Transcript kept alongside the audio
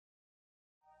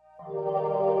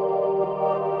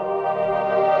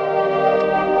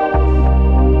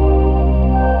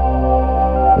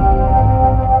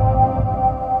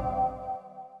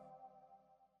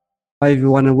Hi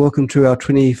everyone and welcome to our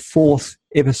 24th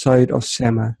episode of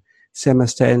SAMA. SAMA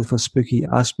stands for Spooky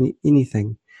Ask Me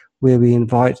Anything, where we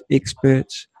invite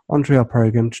experts onto our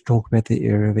program to talk about their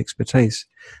area of expertise.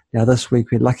 Now this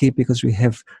week we're lucky because we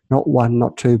have not one,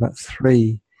 not two, but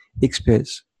three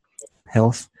experts in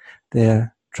health.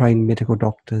 They're trained medical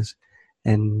doctors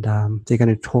and they're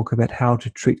going to talk about how to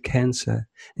treat cancer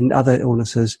and other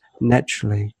illnesses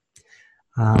naturally.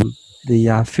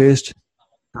 The first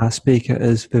speaker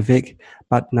is Vivek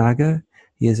Bhatnagar.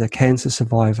 He is a cancer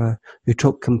survivor who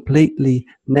took completely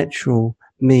natural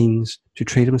means to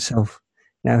treat himself.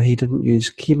 Now, he didn't use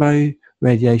chemo,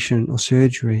 radiation, or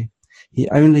surgery. He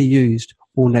only used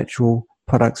all natural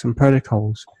products and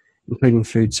protocols, including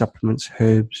food supplements,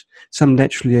 herbs, some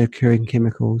naturally occurring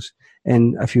chemicals,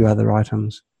 and a few other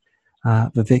items.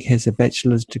 Vivek has a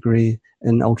bachelor's degree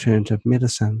in alternative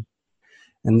medicine.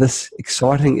 In this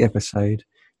exciting episode,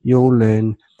 you'll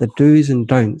learn the do's and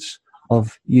don'ts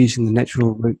of using the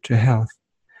natural route to health.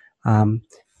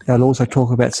 They'll also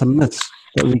talk about some myths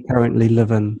that we currently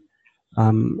live in.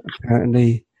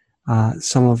 Apparently,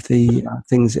 some of the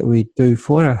things that we do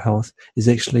for our health is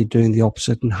actually doing the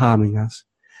opposite and harming us.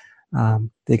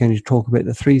 They're going to talk about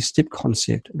the three-step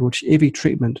concept in which every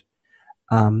treatment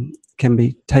can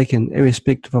be taken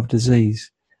irrespective of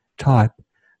disease type.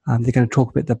 They're going to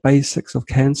talk about the basics of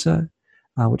cancer,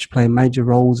 which play major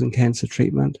roles in cancer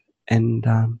treatment, and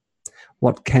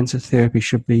what cancer therapy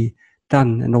should be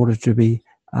done in order to be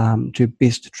to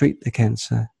best treat the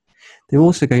cancer. They're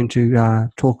also going to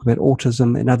talk about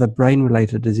autism and other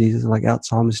brain-related diseases like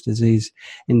Alzheimer's disease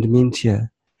and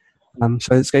dementia.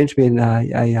 So it's going to be an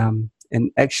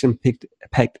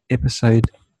action-packed episode.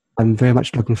 I'm very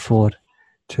much looking forward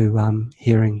to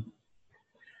hearing.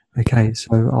 Okay,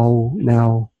 so I'll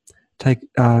now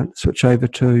switch over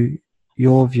to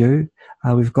your view.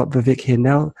 We've got Vivek here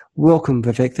now. Welcome,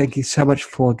 Vivek. Thank you so much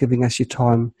for giving us your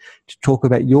time to talk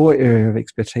about your area of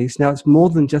expertise. Now, it's more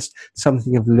than just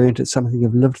something you've learned, it's something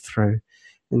you've lived through.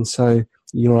 And so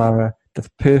you are the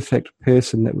perfect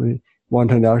person that we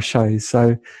want on our show.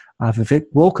 So, Vivek,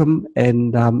 welcome,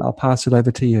 and I'll pass it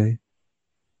over to you.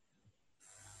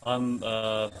 I'm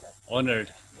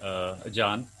honored,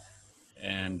 John.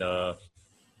 And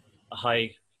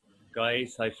hi,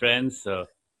 guys. Hi, friends.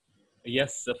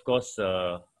 Yes, of course,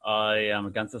 I am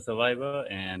a cancer survivor,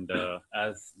 and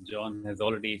as John has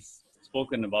already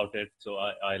spoken about it, so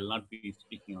I'll not be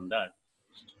speaking on that.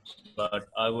 But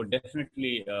I would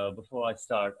definitely, before I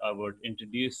start, I would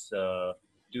introduce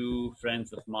two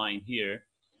friends of mine here.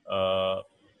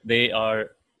 They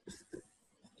are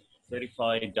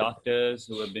certified doctors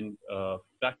who have been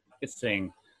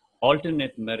practicing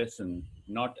alternate medicine,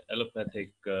 not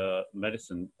allopathic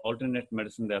medicine. Alternate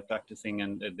medicine they're practicing,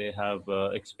 and they have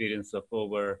experience of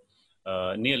over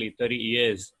nearly 30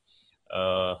 years.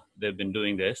 They've been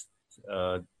doing this.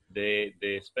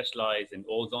 They specialize in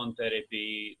ozone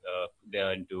therapy. They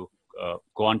are into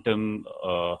quantum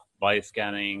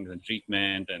bioscanning and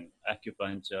treatment and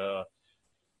acupuncture,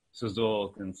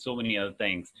 Suzhou, and so many other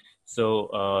things.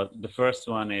 So the first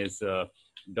one is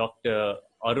Dr.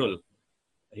 Arul.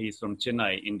 He's from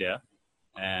Chennai, India.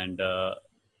 And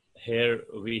here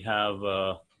we have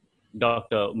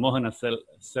Dr. Mohan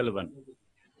Sullivan.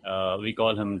 We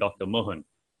call him Dr. Mohan.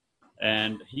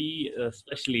 And he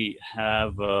especially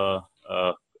have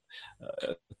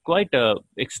quite a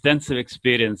extensive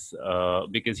experience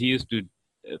because he used to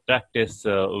practice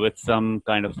with some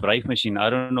kind of rife machine. I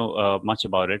don't know much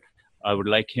about it. I would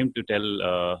like him to tell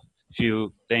a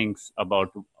few things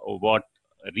about what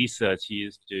research he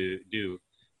used to do.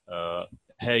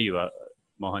 Here you are,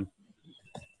 Mohan.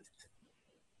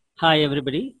 Hi,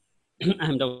 everybody.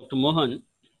 I'm Dr. Mohan.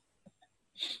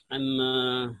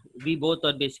 We both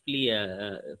are basically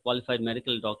qualified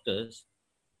medical doctors.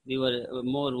 We were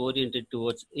more oriented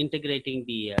towards integrating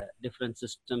the different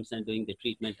systems and doing the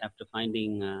treatment after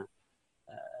finding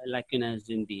lacunas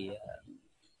in the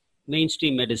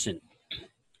mainstream medicine.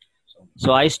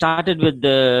 So I started with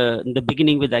in the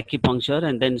beginning with acupuncture,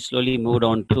 and then slowly moved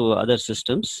on to other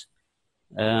systems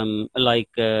like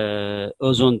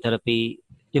ozone therapy,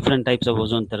 different types of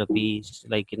ozone therapies,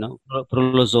 like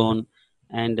prolozone,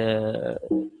 and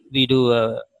we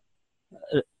do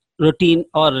routine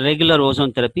or regular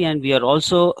ozone therapy, and we are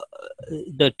also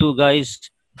the two guys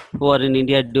who are in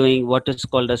India doing what is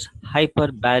called as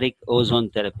hyperbaric ozone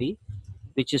therapy,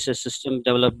 which is a system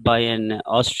developed by an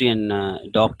Austrian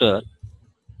doctor,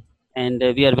 and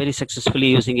we are very successfully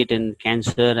using it in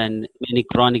cancer and many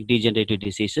chronic degenerative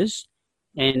diseases.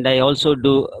 And I also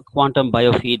do quantum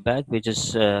biofeedback, which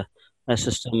is a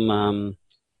system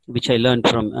which I learned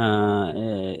from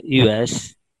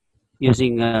US.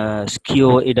 using a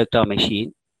SKIO eductor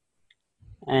machine.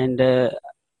 And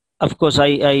of course,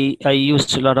 I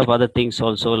used a lot of other things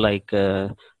also, like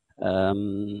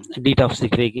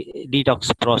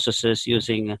detox processes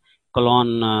using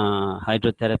colon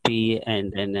hydrotherapy,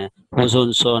 and then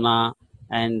ozone sauna.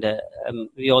 And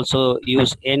we also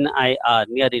use NIR,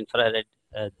 near infrared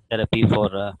therapy,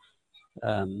 for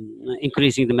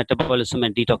increasing the metabolism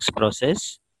and detox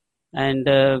process. And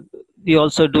we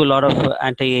also do a lot of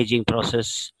anti-aging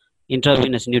process,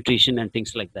 intravenous nutrition, and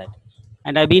things like that.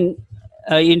 And I've been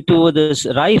into this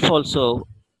RIFE also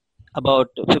about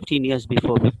 15 years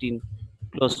before, 15,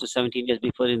 close to 17 years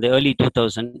before, in the early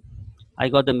 2000. I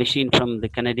got the machine from the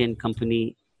Canadian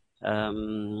company,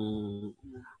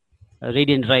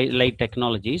 Radiant Light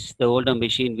Technologies, the older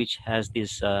machine which has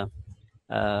this um,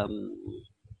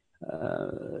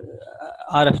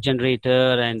 RF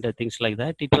generator and things like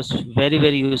that. It was very,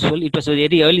 very useful. It was a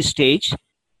very early stage.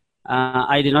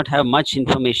 I did not have much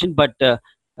information, but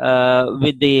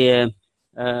with the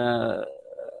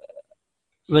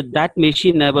with that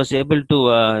machine, I was able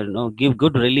to give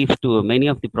good relief to many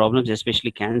of the problems,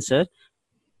 especially cancer.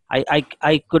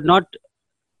 I could not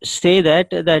say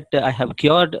that I have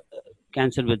cured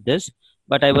cancer with this,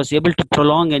 but I was able to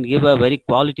prolong and give a very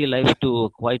quality life to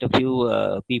quite a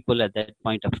few people at that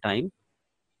point of time.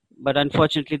 But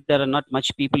unfortunately, there are not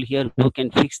much people here who can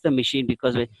fix the machine,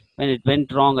 because when it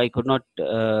went wrong, I could not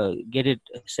get it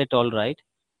set all right.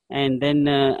 And then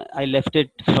I left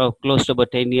it for close to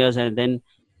about 10 years. And then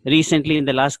recently, in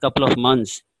the last couple of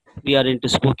months, we are into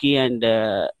Spooky, and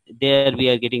there we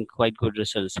are getting quite good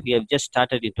results. We have just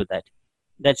started into that.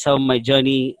 That's how my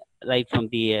journey, right from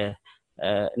the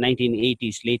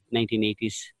 1980s, late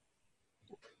 1980s.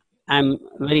 I'm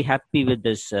very happy with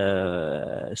this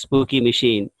Spooky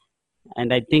machine.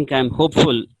 And I think I'm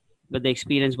hopeful with the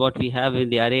experience what we have in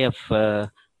the array of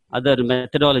other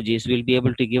methodologies, we'll be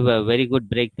able to give a very good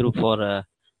breakthrough for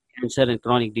cancer and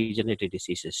chronic degenerative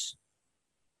diseases.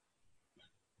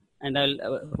 And I'll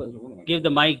give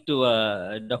the mic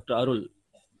to Dr. Arul.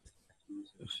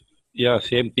 Yeah,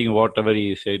 same thing. Whatever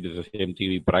he said is the same thing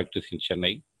we practice in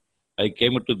Chennai. I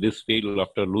came into this field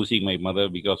after losing my mother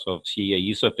because of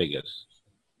esophagus.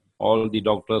 All the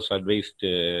doctors advised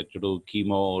to do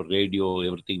chemo, radio,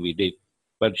 everything we did.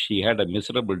 But she had a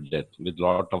miserable death with a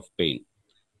lot of pain.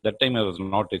 That time I was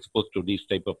not exposed to these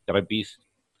type of therapies.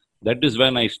 That is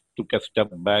when I took a step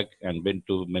back and went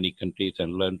to many countries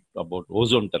and learned about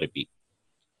ozone therapy,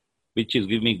 which is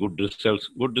giving me good results.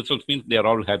 Good results means they are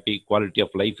all happy, quality of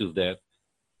life is there,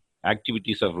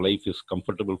 activities of life is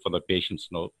comfortable for the patients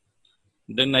now.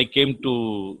 Then I came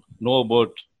to know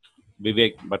about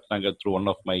Vivek Bhatnagar through one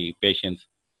of my patients.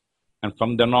 And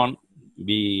from then on,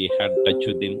 we had touch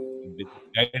with him with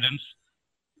guidance.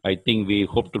 I think we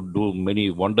hope to do many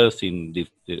wonders in this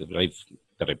life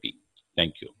therapy.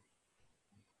 Thank you.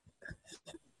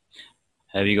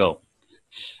 Here we go.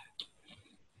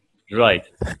 Right.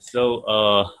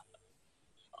 So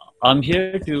I'm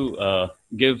here to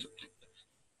give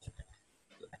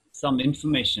some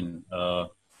information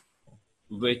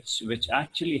which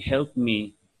actually helped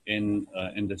me in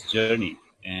this journey,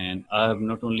 and I have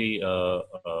not only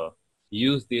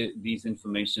used these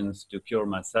informations to cure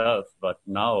myself, but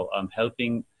now I'm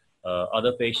helping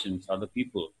other patients, other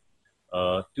people,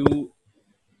 to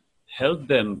help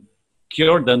them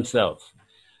cure themselves.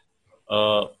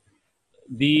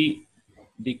 The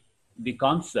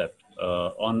concept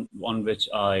on which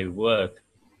I work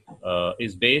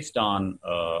is based on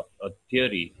a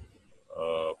theory.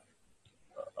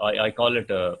 I call it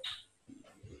a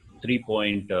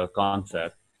 3-point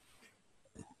concept.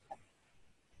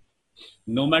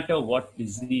 No matter what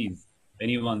disease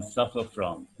anyone suffer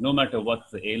from, no matter what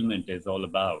the ailment is all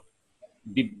about,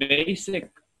 the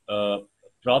basic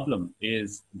problem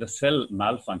is the cell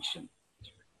malfunction.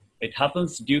 It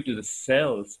happens due to the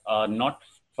cells are not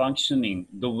functioning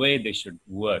the way they should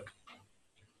work.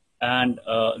 And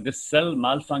this cell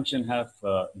malfunction have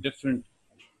different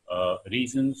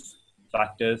reasons,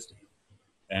 factors,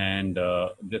 and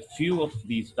the few of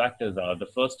these factors are, the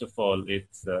first of all,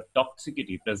 it's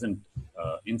toxicity present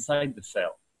inside the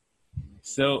cell.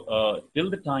 So till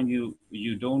the time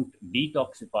you don't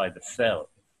detoxify the cell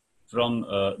from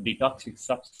the toxic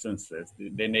substances,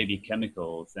 they may be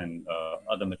chemicals and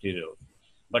other materials.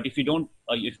 But if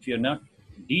you're not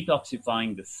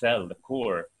detoxifying the cell, the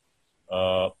core,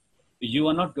 you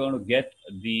are not going to get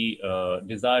the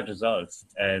desired results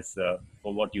as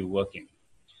for what you're working.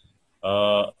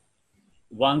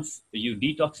 Once you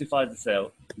detoxify the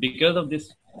cell, because of the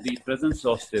presence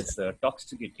of this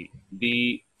toxicity,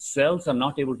 the cells are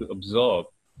not able to absorb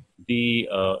the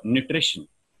nutrition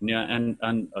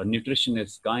and nutrition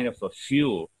is kind of a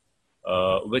fuel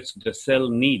which the cell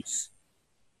needs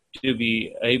to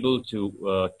be able to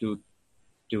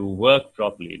work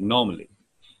properly, normally.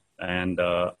 And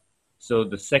so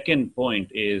the second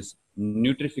point is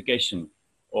nutrification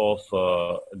of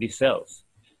the cells.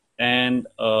 And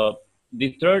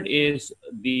the third is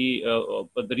the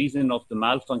reason of the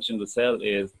malfunction of the cell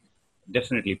is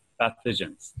definitely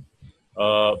pathogens.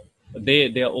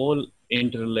 They are all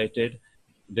interrelated.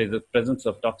 There's a presence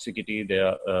of toxicity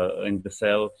there in the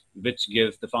cell, which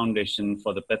gives the foundation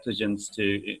for the pathogens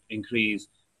to increase.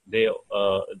 Due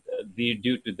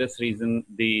to this reason,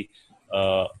 the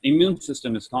immune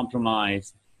system is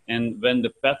compromised, and when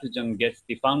the pathogen gets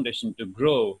the foundation to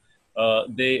grow,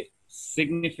 they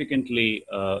significantly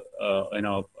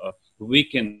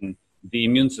weaken the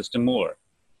immune system more.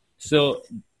 So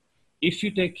if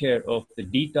you take care of the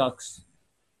detox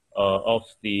of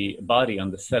the body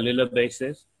on the cellular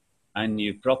basis, and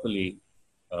you properly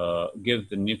give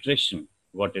the nutrition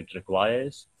what it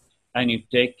requires, and you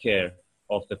take care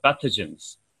of the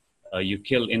pathogens, you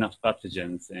kill enough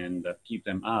pathogens and keep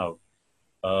them out.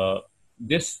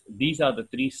 These are the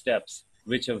 3 steps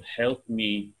which have helped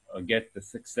me get the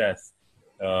success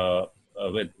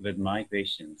with my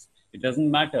patients. It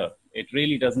doesn't matter. It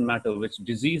really doesn't matter which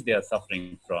disease they are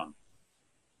suffering from.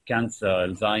 Cancer,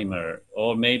 Alzheimer,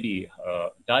 or maybe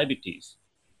diabetes.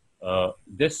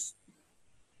 This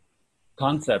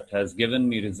concept has given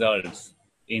me results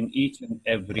in each and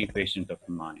every patient of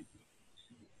mine.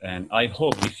 And I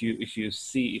hope if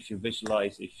you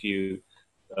visualize, if you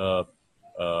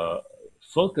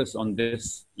focus on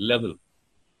this level,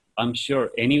 I'm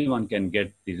sure anyone can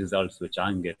get the results which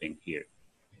I'm getting here.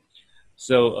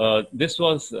 So this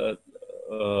was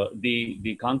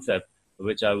the concept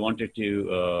which I wanted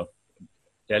to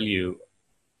tell you,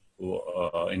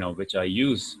 which I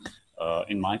use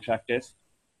in my practice.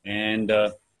 And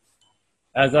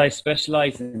as I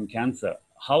specialize in cancer,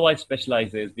 how I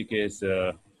specialize is because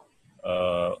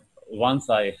once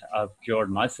I have cured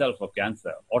myself of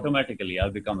cancer, automatically I'll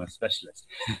become a specialist.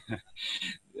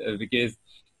 Because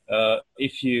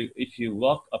if you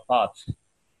walk a path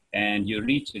and you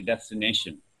reach a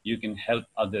destination, you can help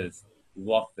others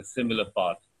walk the similar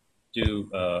path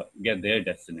to get their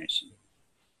destination.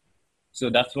 So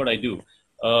that's what I do.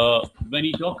 When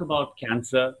you talk about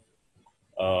cancer,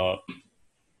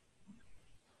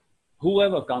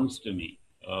 whoever comes to me,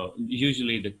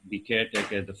 usually the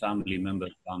caretaker, the family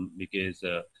members come, because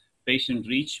patients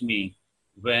reach me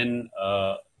when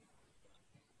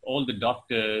all the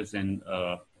doctors and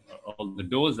all the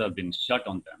doors have been shut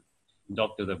on them.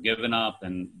 Doctors have given up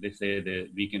and they say that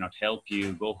we cannot help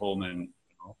you, go home and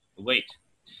wait.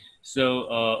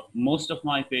 So most of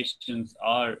my patients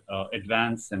are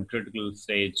advanced and critical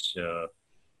stage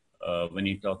when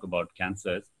you talk about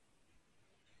cancers.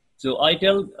 So I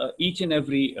tell each and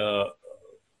every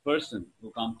person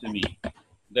who comes to me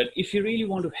that if you really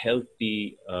want to help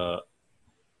the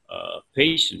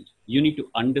patient, you need to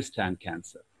understand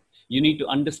cancer. You need to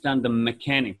understand the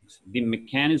mechanics, the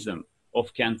mechanism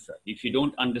of cancer. If you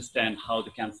don't understand how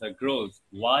the cancer grows,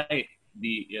 why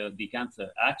the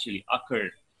cancer actually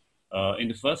occurred in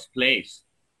the first place,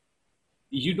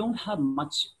 you don't have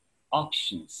much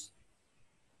options.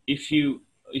 If you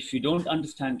don't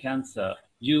understand cancer,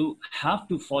 you have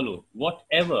to follow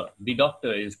whatever the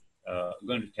doctor is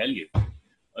going to tell you,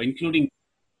 including,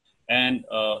 and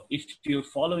if you're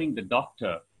following the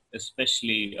doctor,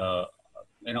 especially,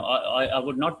 I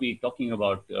would not be talking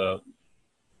about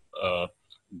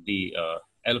the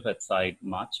allopathy side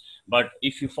much, but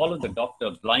if you follow the doctor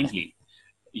blindly,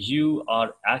 you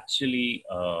are actually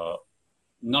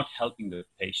not helping the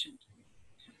patient.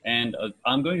 And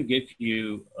I'm going to give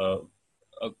you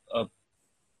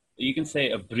you can say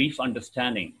a brief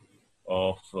understanding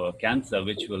of cancer,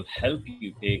 which will help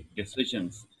you take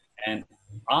decisions and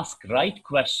ask right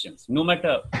questions, no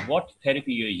matter what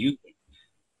therapy you're using,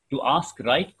 to ask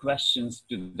right questions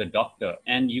to the doctor.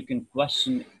 And you can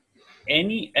question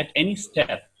at any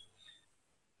step,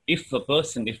 if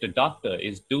the doctor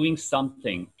is doing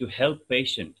something to help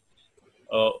patient,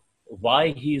 why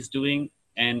he is doing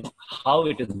and how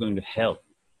it is going to help.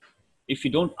 If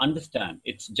you don't understand,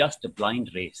 it's just a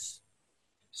blind race.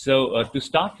 So to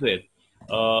start with,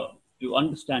 to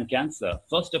understand cancer,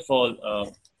 first of all,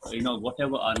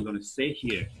 whatever I'm going to say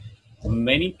here,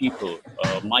 many people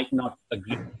might not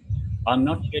agree. I'm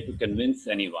not here to convince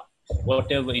anyone.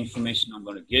 Whatever information I'm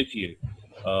going to give you,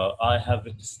 I have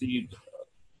received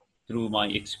through my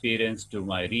experience, through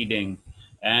my reading,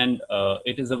 and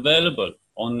it is available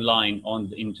online on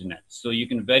the internet. So you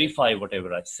can verify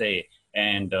whatever I say.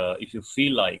 And if you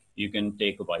feel like, you can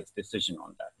take a wise decision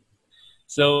on that.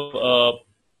 So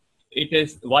it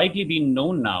is widely been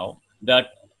known now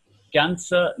that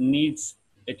cancer needs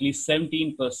at least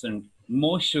 17%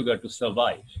 more sugar to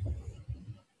survive,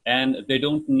 and they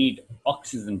don't need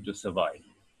oxygen to survive.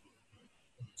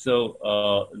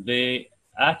 So they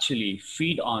actually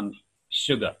feed on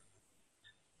sugar.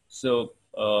 So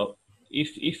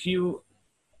if you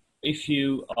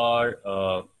are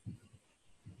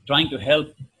trying to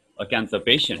help a cancer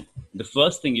patient, the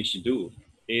first thing you should do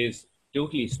is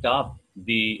totally stop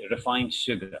the refined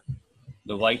sugar,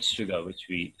 the white sugar, which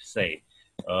we say.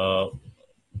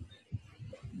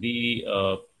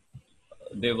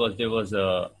 There was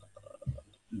a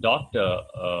doctor.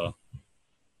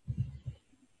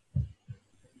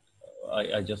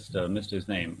 I just missed his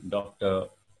name. Dr.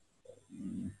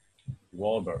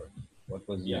 Warburg. What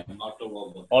was his name? Otto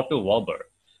Warburg. Otto Warburg,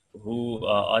 who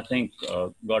I think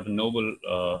got a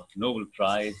Nobel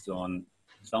Prize on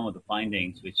some of the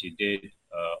findings which he did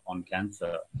on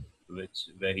cancer,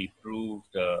 where he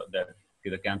proved that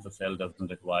the cancer cell doesn't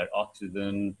require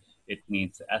oxygen; it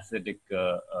needs acidic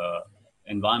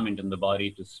environment in the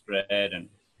body to spread, and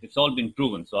it's all been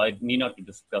proven. So I need not to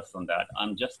discuss on that.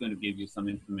 I'm just going to give you some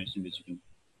information which you can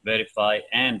verify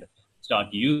and start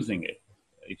using it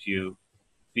if you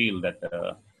feel that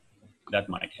that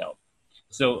might help.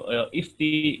 So if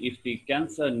the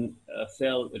cancer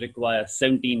cell requires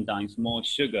 17 times more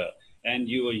sugar, and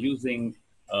you are using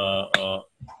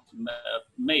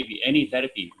maybe any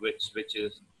therapy which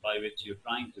is by which you're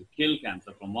trying to kill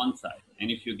cancer from one side,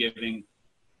 and if you're giving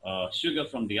sugar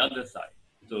from the other side,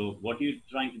 so what you're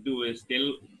trying to do is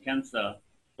kill cancer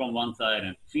from one side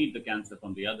and feed the cancer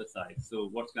from the other side. So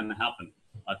what's going to happen?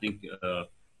 I think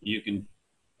you can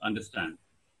understand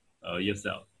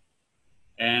yourself.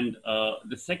 And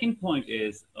the second point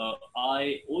is,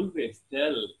 I always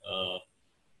tell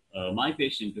my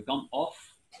patient to come off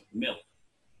milk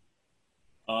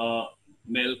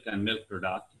and milk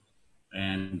product.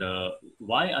 And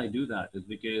why I do that is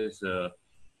because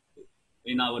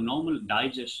in our normal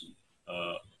digestion,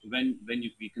 when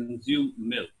we consume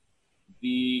milk,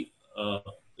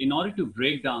 in order to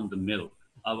break down the milk,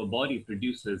 our body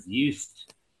produces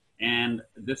yeast. And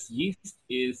this yeast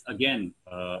is, again,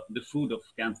 the food of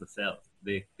cancer cells.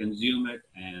 They consume it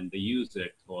and they use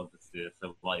it for their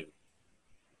survival.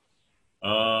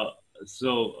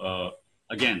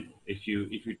 Again, if you're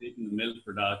taking the milk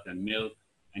product and milk,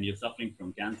 and you're suffering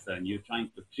from cancer and you're trying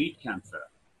to treat cancer,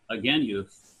 again, you're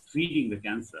feeding the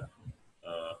cancer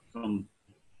from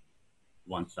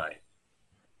one side.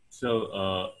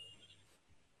 So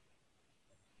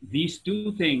these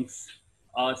two things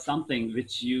are something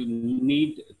which you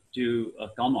need to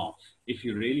come off if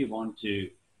you really want to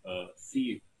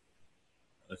see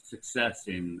a success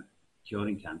in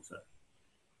curing cancer.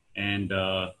 And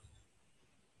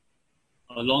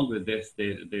along with this,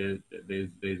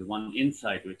 there's one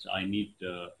insight which I need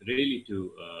really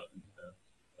to,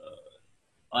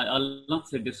 I'll not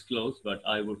say disclose, but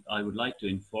I would like to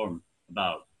inform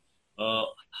about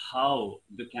how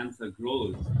the cancer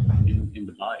grows in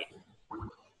the body.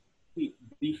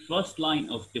 The first line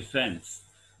of defense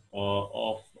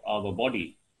of our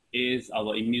body is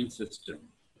our immune system.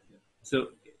 So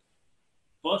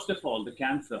first of all, the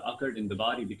cancer occurred in the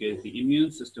body because the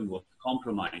immune system was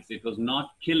compromised. It was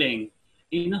not killing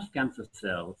enough cancer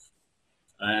cells,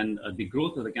 and the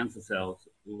growth of the cancer cells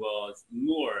was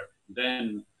more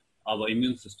than our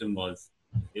immune system was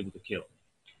able to kill.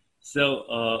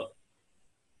 So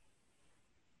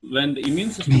when the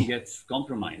immune system gets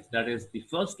compromised, that is the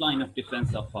first line of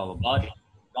defense of our body,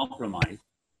 compromised,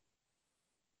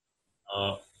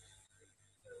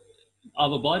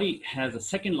 our body has a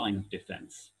second line of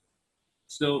defense.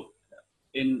 So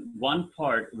in one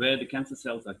part where the cancer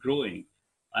cells are growing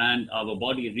and our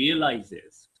body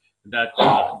realizes that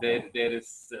there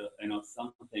is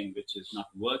something which is not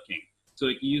working, so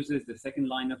it uses the second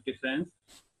line of defense,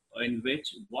 in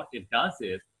which what it does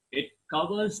is it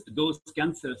covers those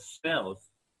cancer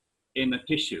cells in a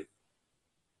tissue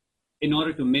in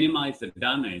order to minimize the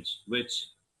damage which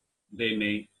they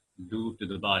may do to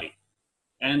the body.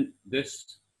 And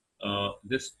this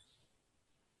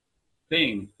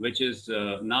thing, which is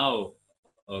now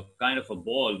a kind of a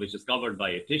ball which is covered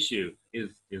by a tissue,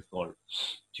 is called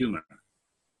tumor.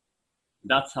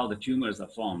 That's how the tumors are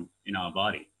formed in our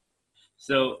body.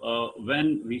 So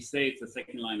when we say it's a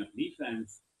second line of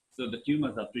defense, so the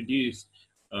tumors are produced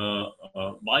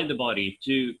by the body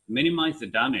to minimize the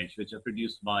damage which are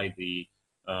produced by the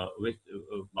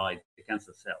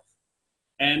cancer cells.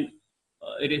 And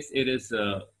it is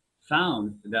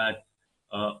found that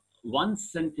 1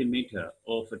 centimeter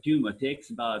of a tumor takes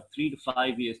about 3 to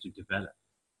 5 years to develop.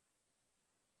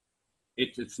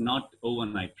 It's not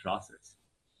overnight process.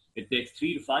 It takes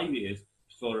 3 to 5 years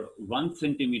for 1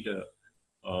 centimeter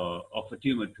of a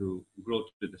tumor to grow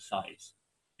to the size.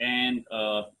 And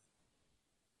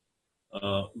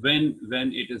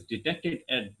when it is detected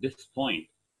at this point,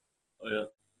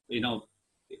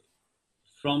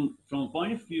 from a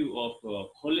point of view of a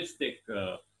holistic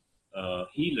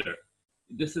healer,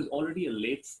 this is already a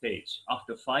late stage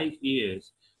after 5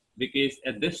 years, because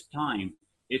at this time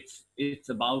it's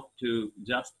about to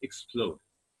just explode.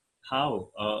 How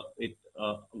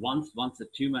once a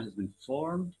tumor has been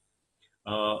formed,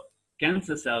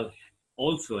 cancer cells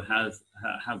also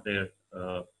have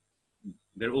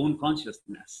their own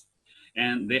consciousness,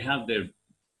 and they have their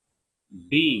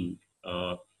being.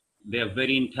 They are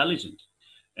very intelligent,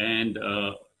 and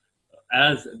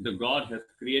as the God has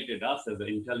created us as an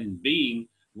intelligent being,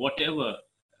 whatever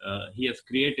He has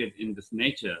created in this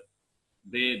nature,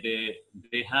 they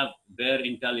have their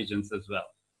intelligence as well.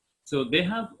 So they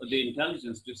have the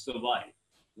intelligence to survive.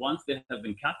 Once they have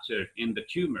been captured in the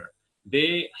tumor,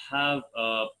 they have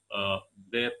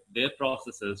their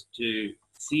processes to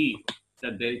see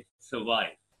that they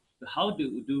survive. So how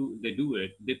do they do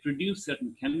it? They produce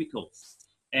certain chemicals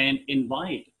and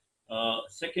invite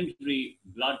secondary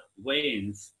blood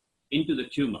veins into the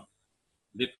tumor.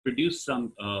 They produce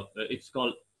some, it's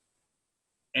called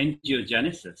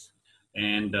angiogenesis,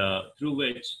 and through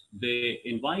which they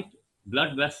invite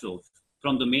blood vessels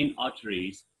from the main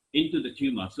arteries into the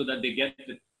tumor so that they get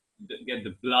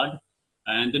the blood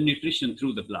and the nutrition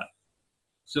through the blood.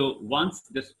 So once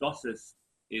this process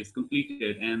is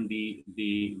completed and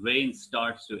the vein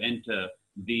starts to enter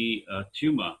the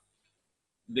tumor,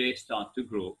 they start to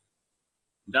grow.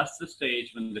 That's the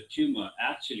stage when the tumor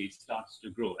actually starts to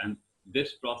grow, and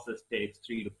this process takes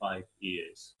 3 to 5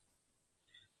 years.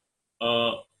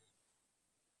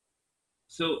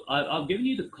 So I've given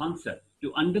you the concept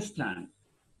to understand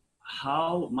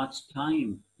how much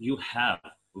time you have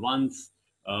once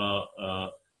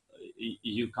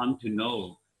you come to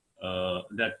know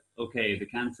that, okay, the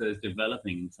cancer is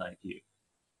developing inside you.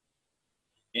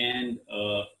 And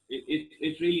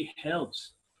it really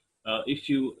helps if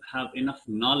you have enough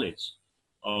knowledge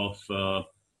of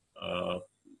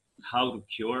how to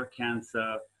cure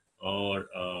cancer, or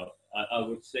I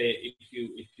would say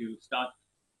if you start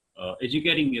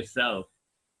educating yourself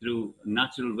through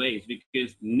natural ways,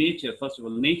 because nature, first of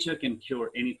all, nature can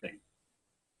cure anything.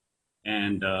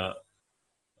 And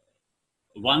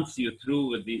once you're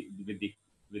through with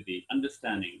the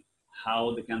understanding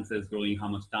how the cancer is growing, how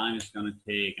much time it's going to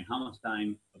take, and how much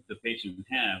time the patient will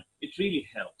have, it really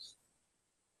helps.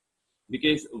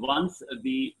 Because once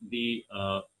the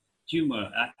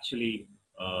tumor actually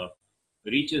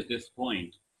reaches this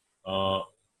point,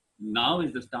 now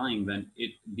is the time when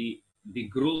the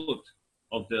growth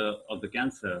of the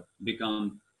cancer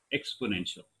become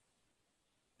exponential,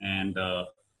 and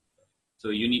so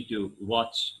you need to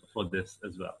watch for this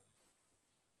as well.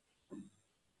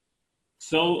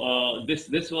 So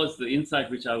this was the insight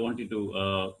which I wanted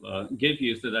to give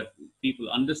you, so that people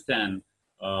understand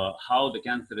how the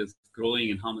cancer is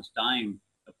growing and how much time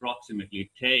approximately it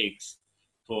takes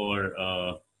for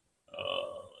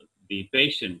the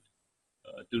patient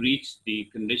to reach the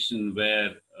condition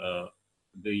where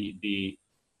the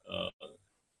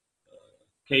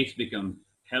case becomes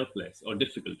helpless or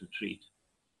difficult to treat.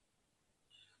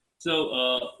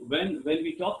 So when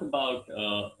we talk about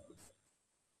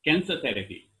cancer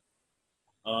therapy,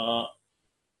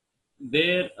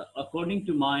 there, according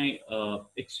to my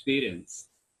experience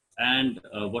and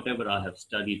whatever I have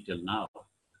studied till now,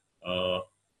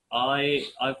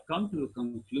 I've come to a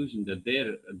conclusion that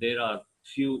there are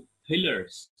few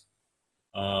pillars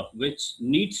which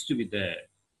needs to be there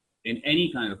in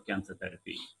any kind of cancer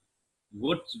therapy.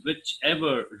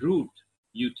 Whichever route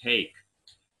you take,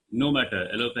 no matter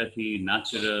allopathy,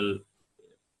 natural,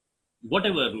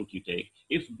 whatever route you take,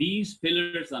 if these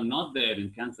pillars are not there in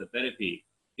cancer therapy,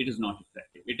 it is not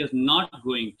effective. It is not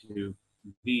going to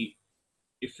be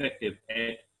effective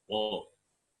at all.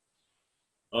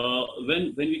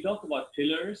 When we talk about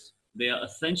pillars, they are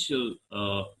essential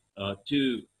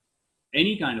to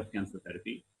any kind of cancer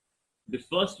therapy. The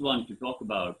first one to talk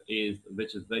about is,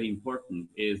 which is very important,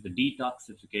 is the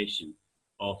detoxification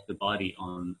of the body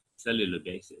on cellular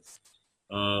basis.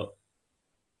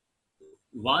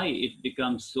 Why it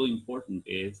becomes so important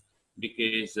is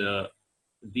because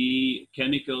the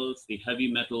chemicals, the heavy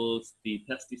metals, the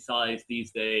pesticides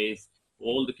these days,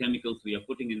 all the chemicals we are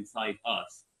putting inside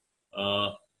us,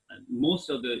 most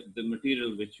of the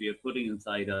material which we are putting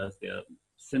inside us, they are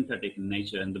synthetic in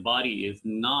nature, and the body is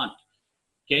not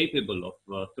capable of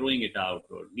throwing it out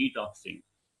or detoxing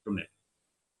from it.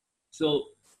 So,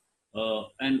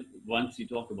 and once you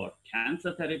talk about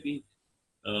cancer therapy,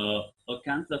 a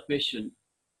cancer patient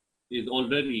is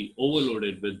already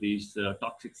overloaded with these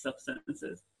toxic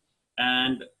substances,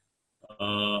 and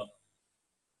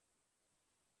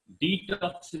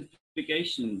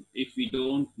detoxification, if we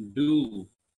don't do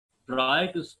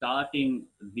prior to starting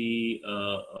the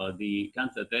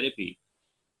cancer therapy,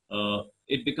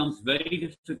 it becomes very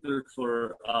difficult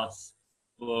for us,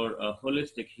 for a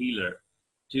holistic healer,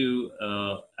 to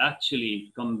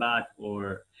actually combat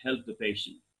or help the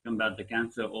patient, combat the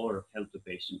cancer or help the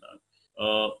patient out.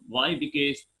 Why?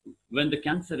 Because when the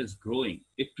cancer is growing,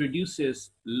 it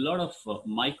produces a lot of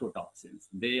mycotoxins.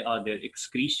 They are their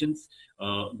excretions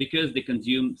because they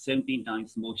consume 17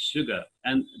 times more sugar,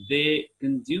 and they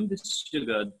consume this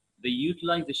sugar. They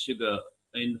utilize the sugar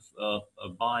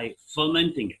by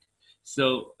fermenting it.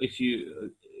 So if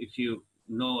you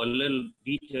know a little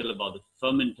detail about the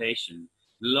fermentation,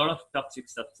 a lot of toxic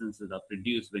substances are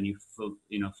produced when you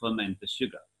ferment the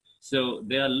sugar. So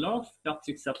there are a lot of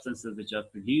toxic substances which are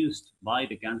produced by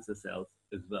the cancer cells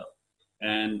as well,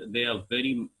 and they are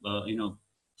very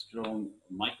strong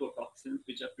mycotoxins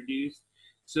which are produced.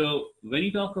 So when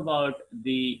you talk about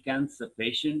the cancer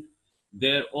patient,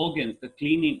 their organs, the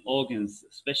cleaning organs,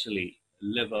 especially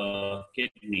liver,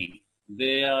 kidney,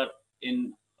 they are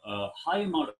in a high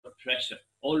amount of pressure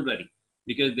already,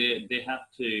 because they have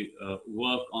to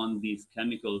work on these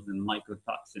chemicals and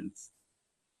mycotoxins.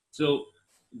 So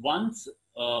once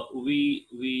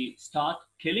we start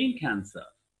killing cancer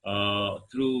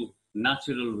through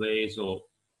natural ways or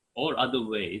other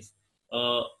ways,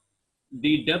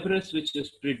 the debris which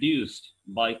is produced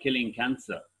by killing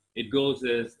cancer, it goes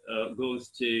to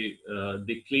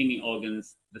the cleaning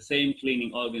organs, the same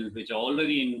cleaning organs which are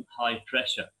already in high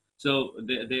pressure. So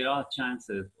there are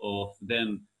chances of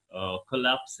them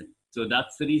collapsing. So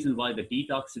that's the reason why the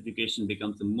detoxification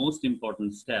becomes the most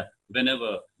important step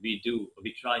whenever we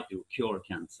try to cure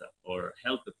cancer or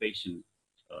help the patient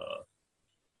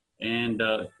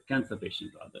cancer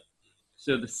patient rather.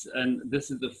 So this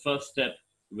is the first step,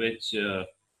 which the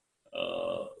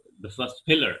first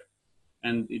pillar.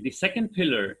 And the second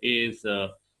pillar is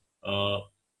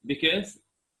because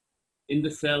in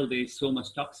the cell there is so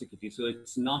much toxicity, so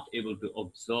it's not able to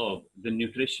absorb the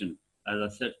nutrition. As I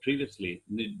said previously,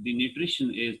 the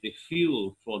nutrition is the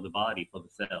fuel for the body, for the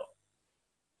cell,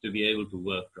 to be able to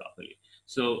work properly.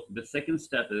 So the second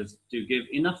step is to give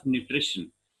enough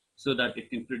nutrition so that it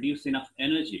can produce enough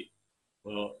energy,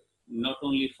 not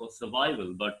only for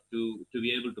survival, but to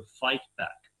be able to fight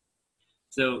back.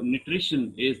 So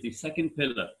nutrition is the second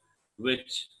pillar,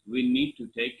 which we need to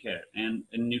take care. And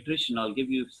in nutrition, I'll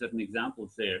give you certain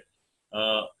examples there.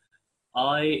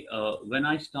 When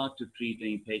I start to treat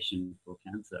any patient for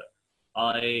cancer,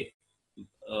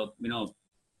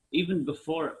 even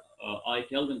before I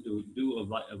tell them to do a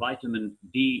vitamin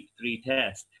D3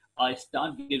 test, I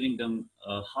start giving them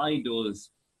a high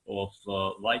dose of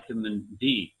vitamin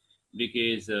D,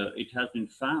 because it has been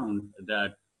found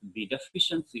that the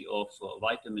deficiency of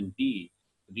vitamin D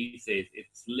these days,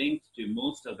 it's linked to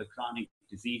most of the chronic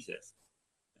diseases.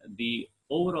 The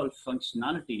overall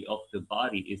functionality of the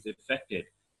body is affected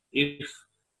if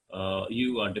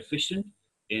you are deficient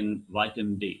in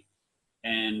vitamin D.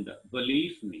 And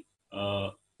believe me,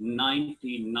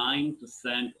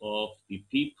 99% of the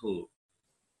people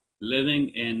living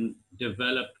in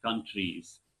developed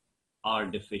countries are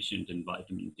deficient in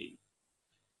vitamin D.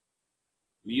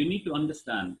 You need to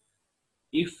understand,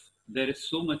 if there is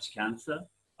so much cancer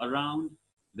around,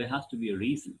 there has to be a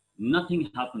reason. Nothing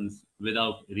happens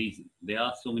without a reason. There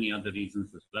are so many other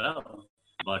reasons as well,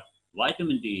 but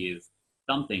vitamin D is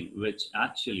something which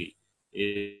actually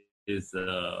is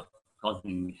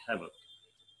causing havoc.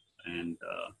 And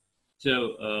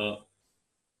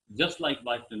just like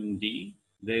vitamin D,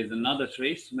 there is another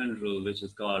trace mineral which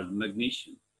is called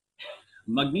magnesium.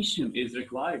 Magnesium is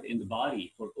required in the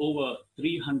body for over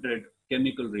 300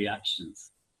 chemical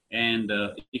reactions. And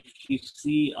if you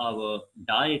see our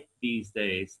diet these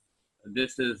days,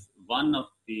 this is one of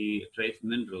the trace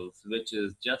minerals which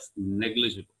is just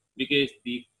negligible, because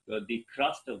the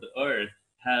crust of the earth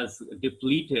has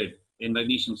depleted in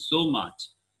magnesium so much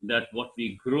that what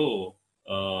we grow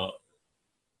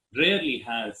rarely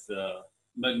has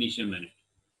magnesium in it.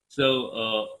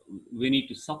 So we need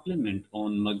to supplement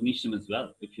on magnesium as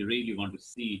well if you really want to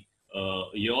see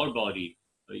your body,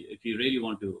 if you really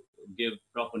want to give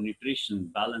proper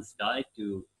nutrition, balanced diet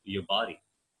to your body.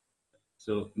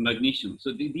 So magnesium.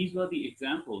 So these were the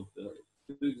examples,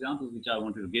 two examples which I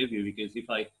wanted to give you, because if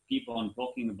I keep on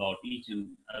talking about each and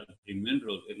every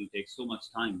mineral, it will take so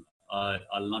much time.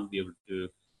 I'll not be able to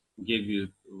give you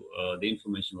the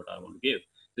information what I want to give.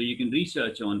 So you can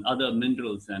research on other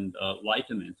minerals and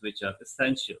vitamins which are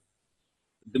essential.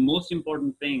 The most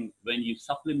important thing when you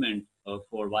supplement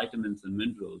for vitamins and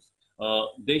minerals,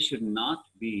 they should not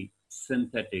be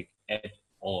synthetic at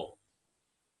all.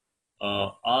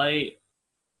 I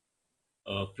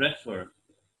prefer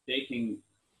taking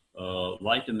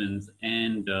vitamins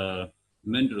and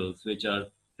minerals which are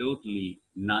totally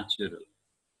natural.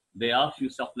 There are few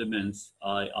supplements.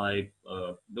 I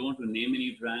don't want to name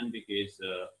any brand because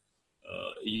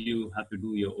you have to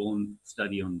do your own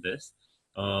study on this.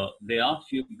 There are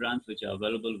few brands which are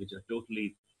available which are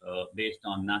totally based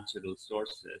on natural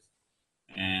sources,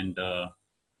 and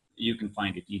you can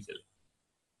find it easily.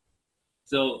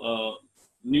 So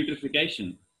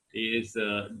nutrification is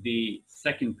the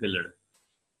second pillar.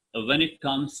 When it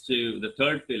comes to the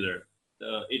third pillar,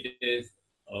 it is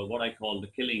what I call the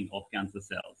killing of cancer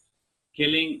cells.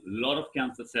 Killing a lot of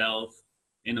cancer cells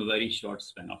in a very short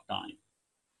span of time.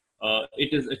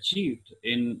 It is achieved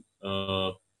in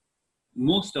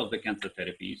most of the cancer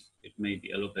therapies. It may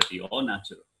be allopathy or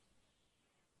natural.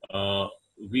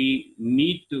 We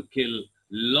need to kill a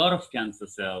lot of cancer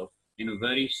cells in a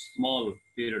very small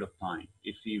period of time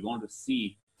if we want to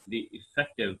see the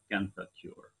effective cancer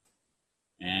cure.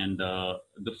 And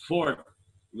the fourth,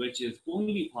 which is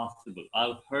only possible,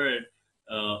 I've heard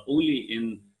only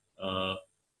in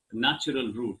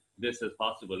natural route this is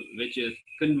possible, which is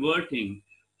converting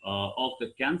of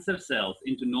the cancer cells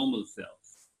into normal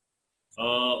cells.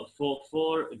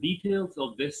 For details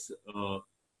of this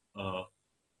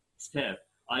step,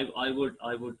 I would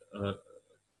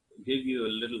give you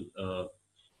a little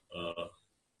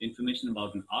information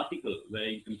about an article where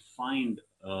you can find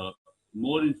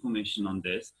more information on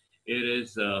this. It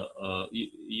is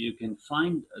you can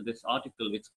find this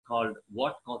article. It's called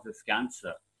 "What Causes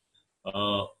Cancer"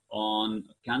 on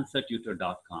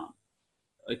cancertutor.com.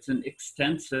 It's an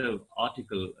extensive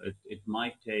article. It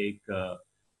might take a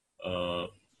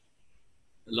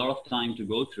lot of time to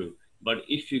go through, but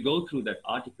if you go through that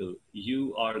article,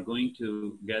 you are going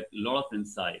to get a lot of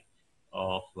insight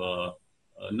of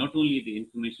not only the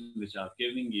information which I'm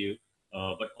giving you,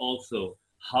 but also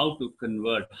how to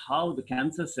convert, how the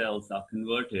cancer cells are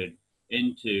converted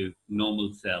into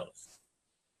normal cells.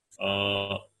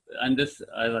 And this,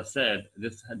 as I said,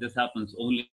 this happens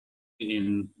only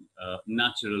in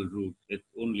natural route. It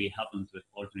only happens with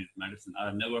alternate medicine.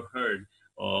 I've never heard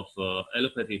of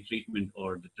allopathy treatment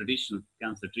or the traditional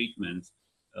cancer treatments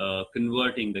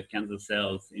converting the cancer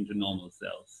cells into normal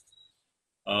cells.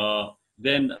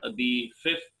 Then the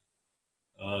fifth,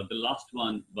 the last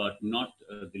one, but not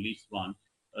the least one,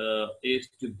 is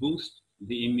to boost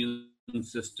the immune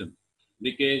system.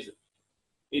 Because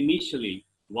initially,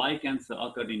 why cancer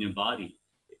occurred in your body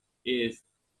is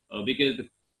because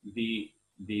the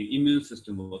immune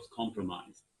system was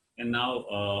compromised. And now,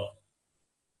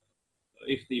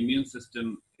 if the immune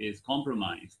system is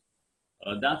compromised,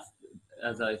 that's,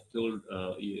 as I told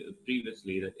you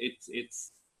previously, that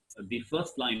it's the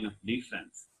first line of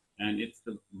defense, and it's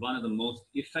one of the most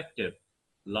effective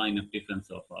line of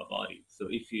defense of our body. So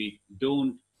if we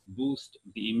don't boost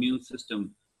the immune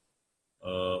system,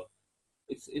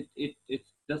 it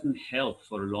doesn't help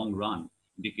for a long run,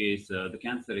 because the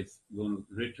cancer is going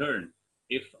to return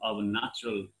if our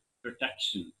natural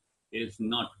protection is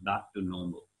not back to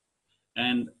normal.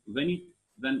 And when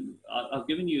I've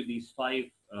given you these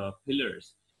 5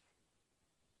 pillars,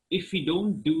 if we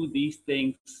don't do these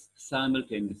things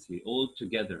simultaneously, all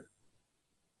together,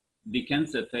 the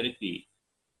cancer therapy,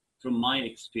 from my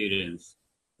experience,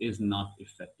 is not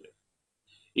effective.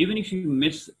 Even if you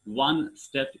miss one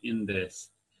step in this,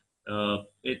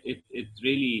 it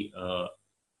really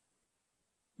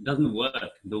doesn't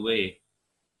work the way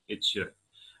it should.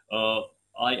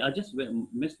 I just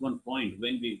missed one point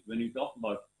when we talk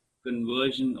about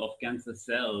conversion of cancer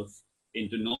cells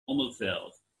into normal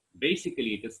cells.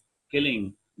 Basically, it is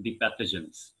killing the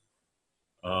pathogens.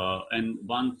 And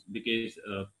once, because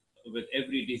with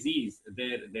every disease,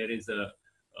 there is a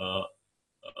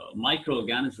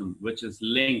microorganism which is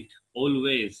linked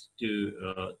always to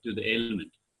the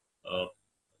ailment.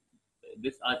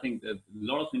 This, I think, a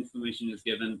lot of information is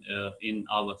given in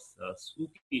our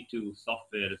Spooky 2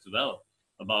 software as well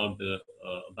about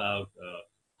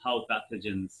how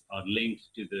pathogens are linked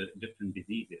to the different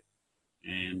diseases.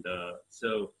 And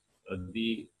so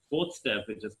the fourth step,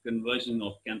 which is conversion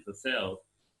of cancer cells,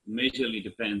 majorly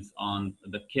depends on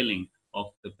the killing of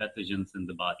the pathogens in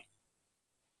the body.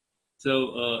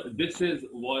 So this is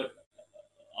what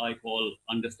I call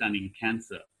understanding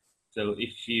cancer. So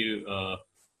if you,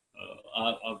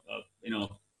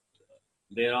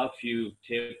 there are a few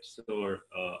tips or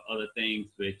other things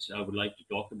which I would like to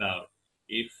talk about.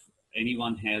 If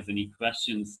anyone has any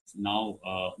questions now,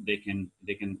 they can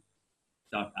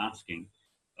start asking.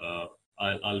 Uh,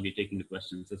 I'll be taking the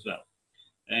questions as well.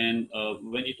 And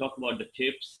when you talk about the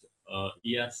tips,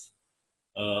 yes,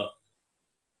 uh,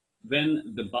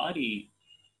 when the body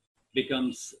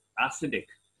becomes acidic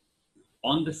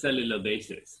on the cellular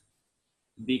basis,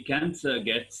 the cancer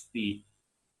gets the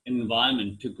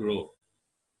environment to grow.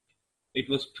 It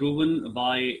was proven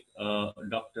by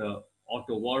Dr.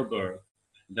 Otto Warburg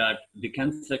that the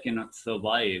cancer cannot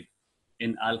survive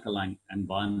in alkaline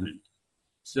environment.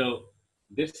 So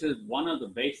this is one of the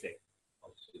basic.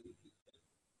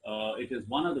 It is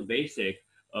one of the basic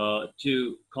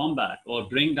to combat or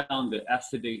bring down the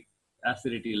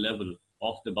acidity level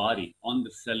of the body on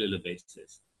the cellular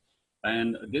basis.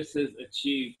 And this is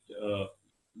achieved,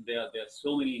 there are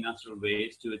so many natural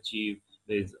ways to achieve.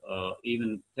 There's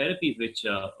even therapies which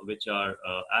are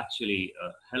actually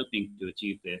helping to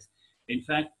achieve this. In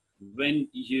fact, when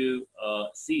you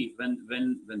see, when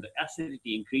the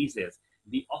acidity increases,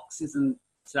 the oxygen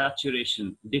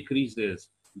saturation decreases.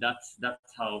 That's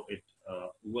how it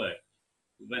works.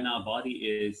 When our body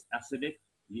is acidic,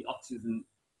 the oxygen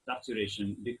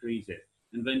saturation decreases.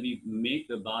 And when we make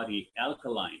the body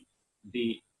alkaline,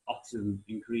 the oxygen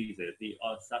increases, the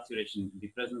saturation, the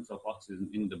presence of oxygen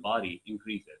in the body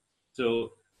increases.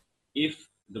 So if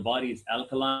the body is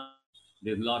alkaline,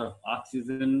 there's a lot of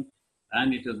oxygen,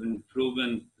 and it has been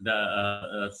proven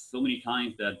that so many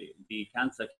times that the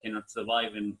cancer cannot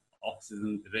survive in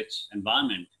oxygen-rich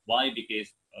environment. Why? Because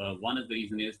one of the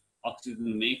reasons is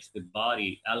oxygen makes the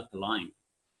body alkaline.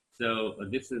 So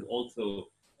this is also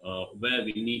where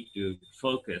we need to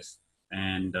focus,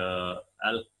 and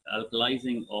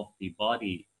alkalizing of the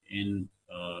body in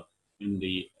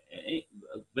the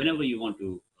whenever you want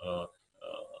to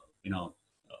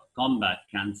combat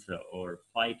cancer or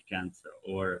fight cancer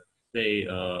or say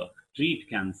treat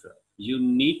cancer, you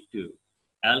need to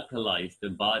alkalize the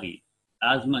body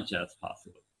as much as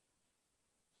possible.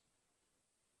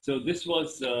 So this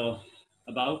was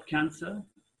about cancer,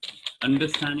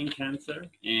 understanding cancer,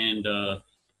 and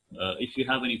if you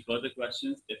have any further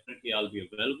questions, definitely I'll be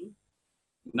available.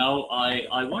 Now,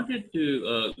 I wanted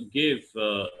to give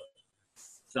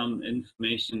some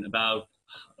information about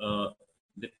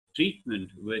the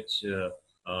treatment which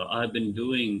I've been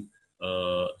doing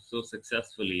so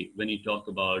successfully when you talk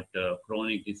about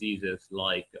chronic diseases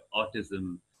like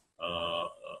autism,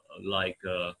 like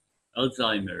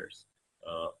Alzheimer's,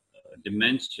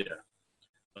 dementia.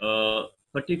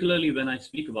 Particularly when I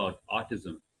speak about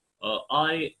autism,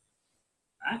 I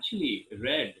actually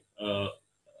read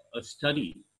a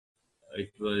study.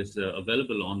 It was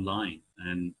available online,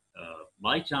 and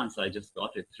by chance I just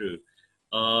got it through.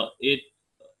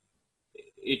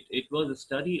 It was a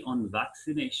study on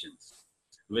vaccinations,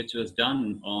 which was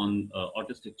done on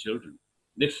autistic children.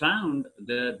 They found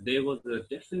that there was a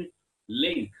definite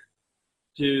link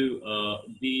to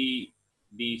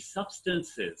the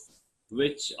substances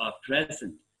which are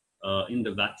present in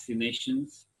the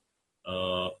vaccinations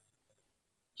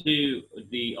to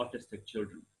the autistic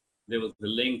children. There was the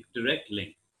link, direct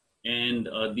link, and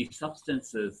the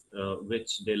substances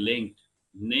which they linked,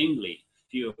 namely,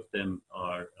 few of them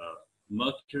are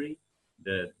mercury,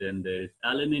 then there is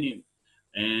aluminum,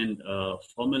 and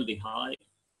formaldehyde.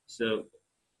 So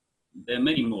there are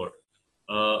many more.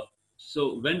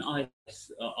 So when I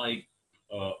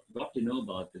got to know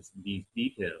about these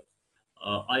details,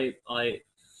 I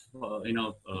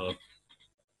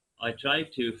try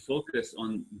to focus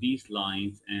on these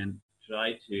lines and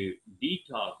try to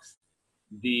detox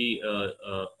the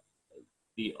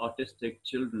autistic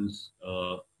children's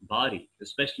body,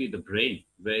 especially the brain,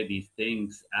 where these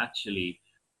things actually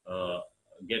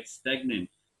get stagnant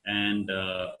and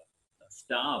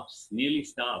nearly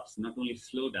stops, not only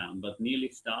slow down, but nearly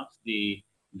stops the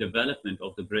development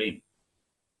of the brain.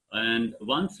 And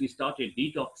once we started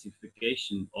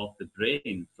detoxification of the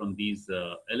brain from these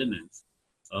elements,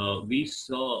 we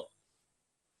saw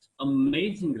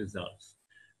amazing results.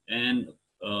 And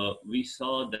we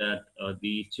saw that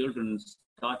the children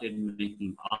started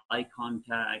making eye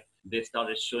contact, they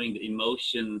started showing the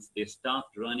emotions, they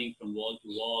stopped running from wall to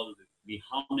wall, the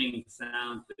humming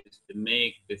sounds they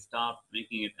make, they stopped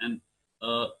making it. And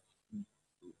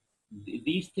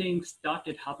these things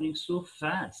started happening so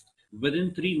fast.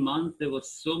 Within 3 months, there was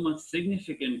so much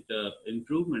significant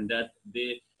improvement that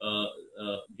these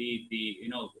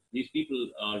people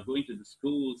are going to the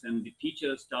schools, and the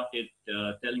teachers started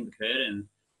telling the parents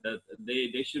that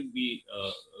they should be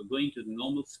going to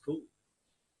normal school.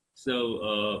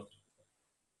 So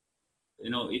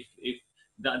if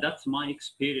that's my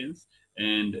experience,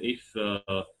 and if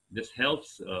this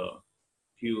helps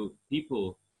few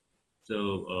people,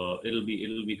 so it'll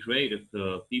be great if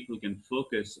people can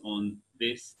focus on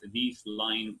these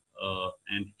line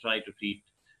and try to treat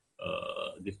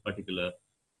this particular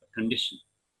condition.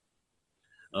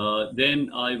 Then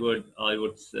I would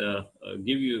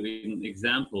give you an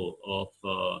example of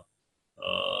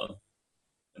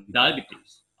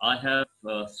diabetes. I have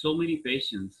so many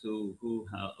patients who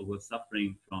were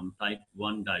suffering from type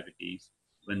 1 diabetes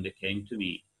when they came to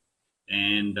me.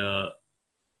 And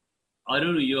I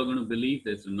don't know you're going to believe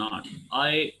this or not.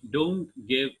 I don't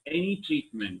give any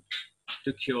treatment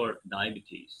to cure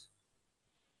diabetes.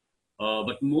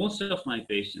 But most of my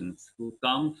patients who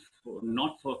come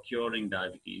not for curing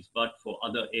diabetes, but for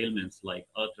other ailments like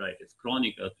arthritis,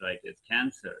 chronic arthritis,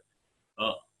 cancer,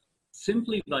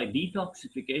 simply by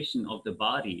detoxification of the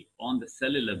body on the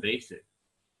cellular basis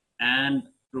and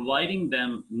providing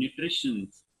them nutrition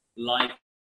like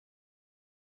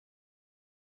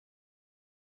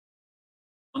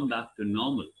come back to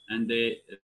normal, and they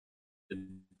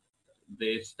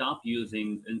stop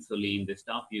using insulin, they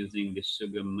stop using the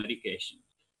sugar medication.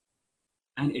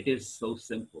 And it is so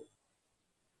simple.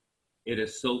 It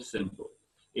is so simple.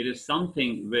 It is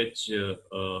something which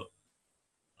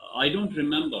I don't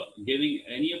remember giving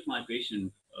any of my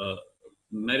patients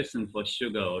medicine for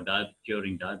sugar or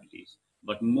curing diabetes,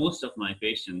 but most of my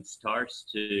patients starts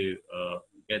to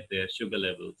get their sugar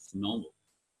levels normal.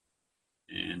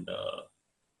 And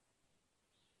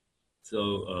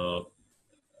so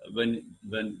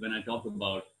when I talk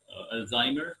about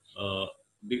Alzheimer,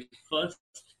 the first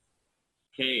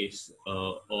case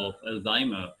of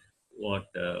Alzheimer,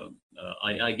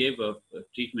 I gave a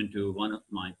treatment to one of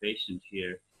my patients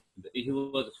here. He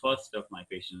was the first of my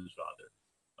patients, rather.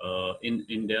 In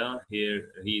India,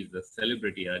 here, he's a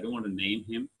celebrity. I don't want to name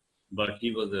him, but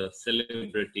he was a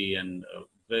celebrity and a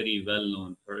very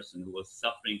well-known person who was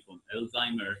suffering from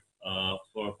Alzheimer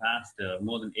for past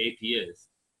more than 8 years.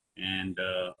 And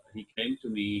he came to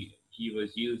me. He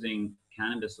was using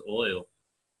cannabis oil,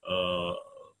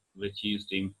 which he used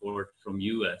to import from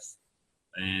US.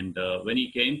 And when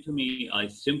he came to me, I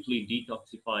simply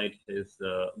detoxified his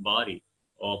body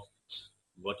of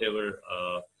whatever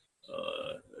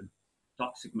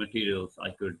toxic materials I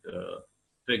could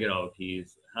figure out he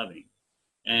is having.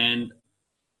 And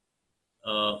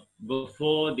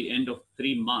before the end of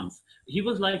 3 months, he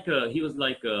was like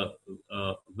a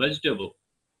vegetable.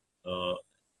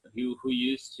 Who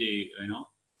used to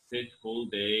sit whole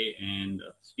day and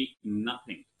speak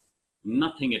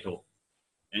nothing at all.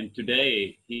 And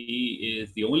today he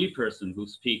is the only person who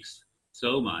speaks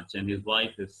so much, and his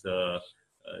wife is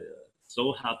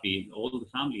so happy. All the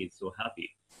family is so happy.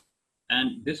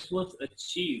 And this was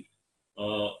achieved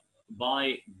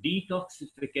by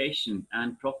detoxification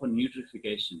and proper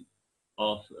nutrification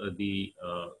of the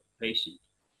patient.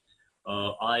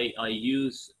 I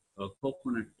use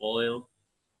coconut oil.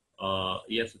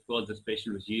 Yes, of course, this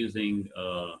patient was using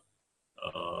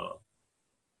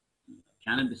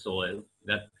cannabis oil.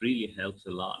 That really helps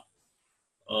a lot.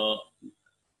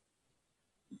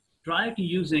 Prior to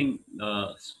using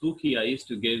Spooky, I used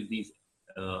to give these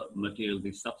materials,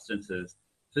 these substances,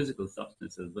 physical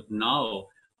substances, but now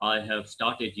I have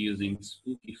started using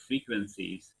Spooky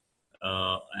frequencies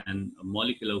and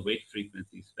molecular weight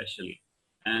frequencies especially.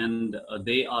 And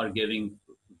they are giving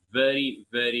very,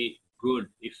 very good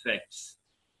effects,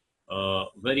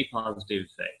 very positive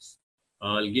effects.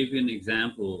 I'll give you an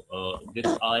example.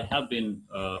 I have been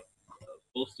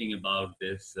posting about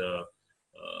this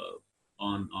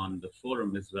on the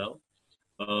forum as well,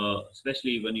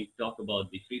 especially when you talk about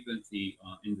the frequency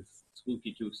in the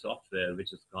Spooky 2 software,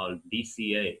 which is called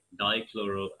DCA,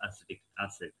 dichloroacetic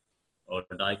acid, or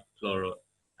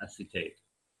dichloroacetate.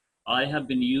 I have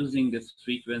been using this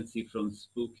frequency from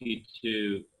Spooky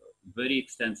 2 very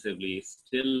extensively,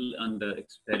 still under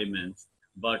experiments,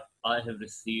 but I have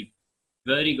received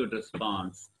very good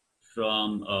response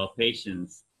from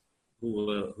patients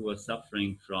who are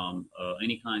suffering from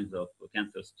any kinds of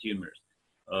cancerous tumors.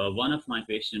 One of my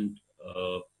patients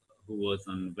who was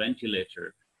on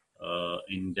ventilator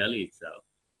in Delhi itself,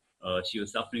 she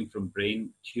was suffering from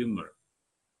brain tumor,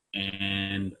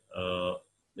 and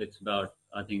it's about,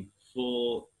 I think,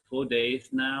 four days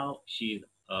now. She's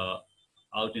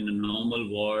out in a normal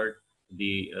ward.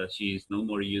 She's no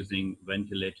more using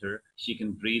ventilator. She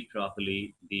can breathe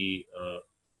properly. The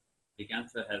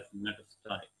cancer has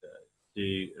metastasized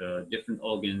to different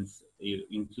organs,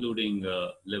 including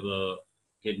liver,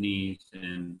 kidneys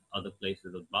and other places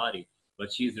of the body,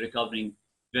 but she's recovering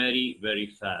very, very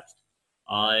fast.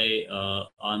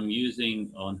 I'm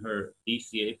using on her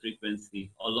DCA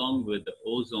frequency along with the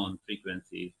ozone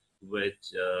frequency,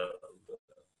 which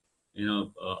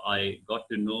I got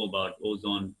to know about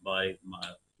ozone by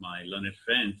my learned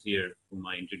friends here, whom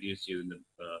I introduced you in the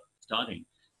starting.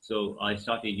 So I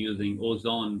started using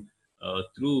ozone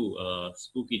through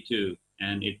Spooky 2,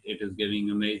 and it is giving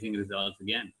amazing results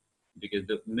again, because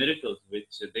the miracles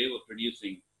which they were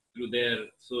producing through their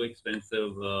so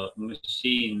expensive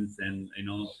machines and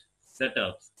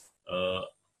setups, uh,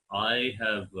 I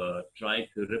have tried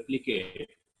to replicate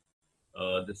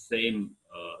the same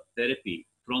therapy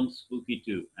from Spooky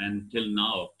 2, and till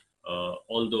now,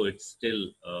 although it's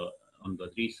still on the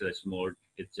research mode,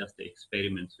 it's just the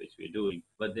experiments which we're doing,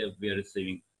 but we are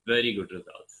receiving very good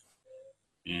results.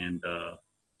 And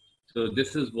so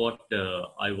this is what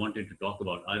I wanted to talk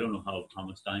about. I don't know how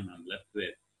much time I'm left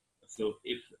with. So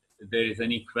if there is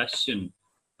any question,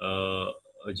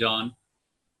 John,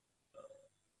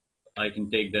 I can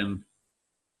take them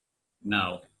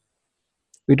now.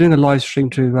 We're doing a live stream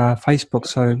to Facebook,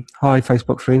 so hi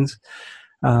Facebook friends.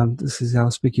 This is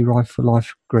our Spooky Rife for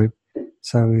Life group.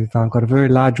 So we've got a very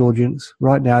large audience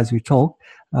right now as we talk.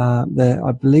 I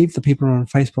believe the people on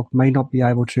Facebook may not be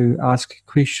able to ask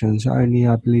questions. Only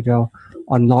I believe our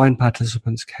online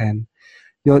participants can.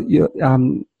 What you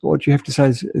have to say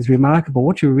is remarkable.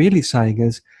 What you're really saying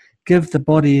is give the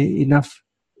body enough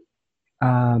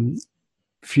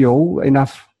fuel,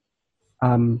 enough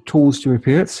tools to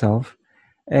repair itself,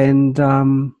 and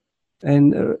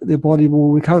the body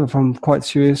will recover from quite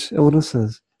serious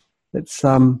illnesses. It's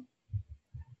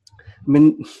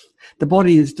the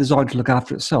body is designed to look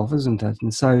after itself, isn't it?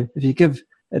 And so if you give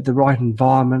it the right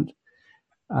environment,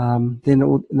 then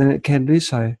it can do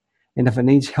so. And if it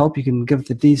needs help, you can give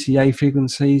the DCA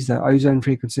frequencies, the ozone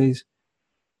frequencies,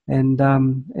 and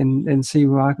see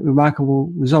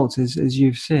remarkable results, as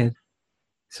you've said.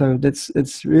 So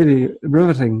it's really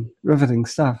riveting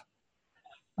stuff.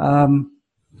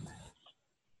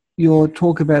 Your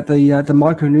talk about the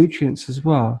micronutrients as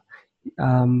well.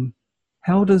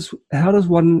 How does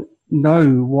one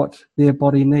know what their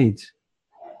body needs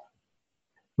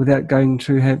without going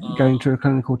through a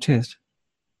clinical test?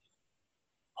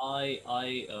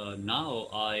 Now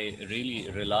I really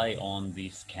rely on the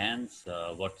scans.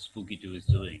 What Spooky 2 is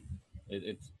doing,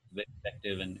 it's very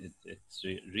effective, and it's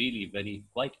really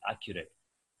quite accurate.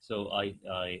 So I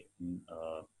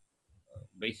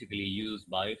basically use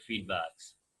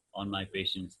biofeedbacks on my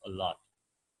patients a lot,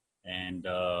 and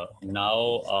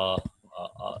now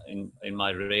in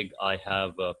my rig I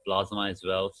have plasma as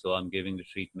well, so I'm giving the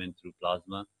treatment through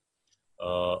plasma.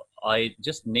 I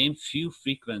just name few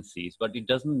frequencies, but it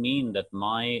doesn't mean that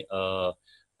my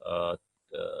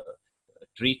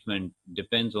treatment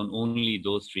depends on only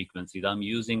those frequencies. I'm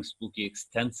using Spooky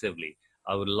extensively.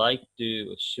 I would like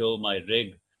to show my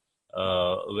rig,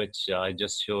 which I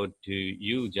just showed to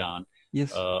you, John.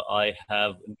 Yes. I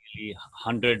have nearly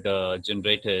 100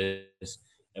 generators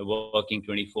working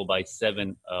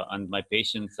 24/7, and my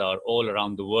patients are all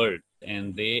around the world,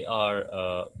 and they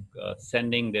are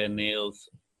sending their nails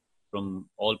from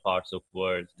all parts of the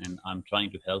world, and I'm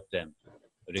trying to help them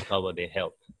recover their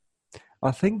health.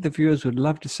 I think the viewers would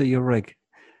love to see your rig,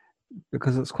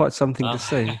 because it's quite something to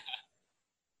see.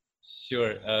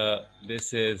 Sure.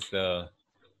 This is,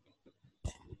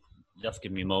 just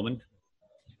give me a moment.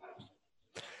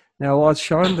 Now, I was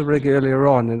showing the rig earlier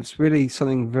on, and it's really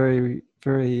something very,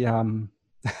 very,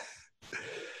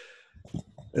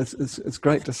 it's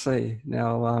great to see.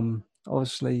 Now,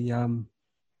 obviously,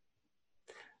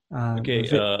 okay,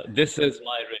 this is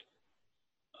my rig.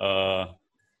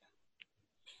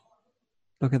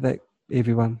 Look at that,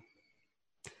 everyone.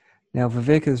 Now,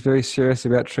 Vivek is very serious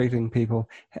about treating people.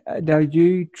 Now,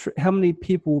 how many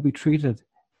people will be treated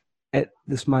at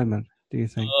this moment, do you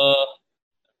think?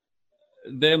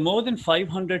 There are more than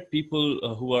 500 people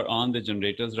who are on the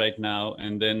generators right now,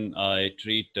 and then I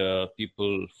treat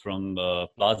people from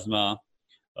Plasma,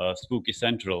 Spooky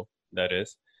Central, that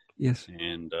is. Yes.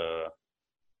 And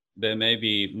there may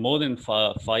be more than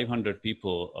 500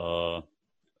 people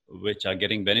which are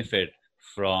getting benefit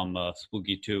from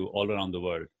Spooky 2 all around the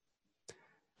world.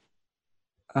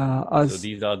 So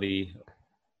these are the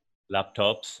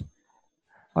laptops.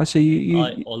 I see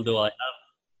although I have...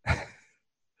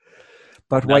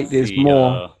 But wait, there's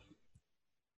more.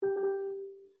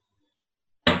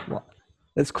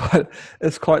 It's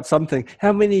quite something.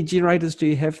 How many generators do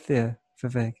you have there,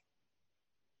 Vivek?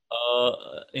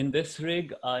 In this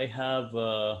rig, I have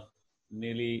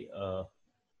nearly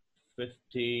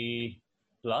 50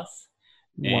 plus,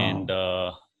 And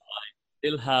I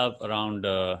still have around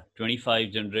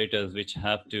 25 generators which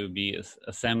have to be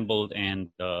assembled and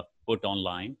put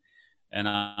online. And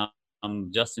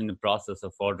I'm just in the process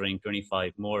of ordering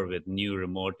 25 more with new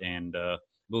remote and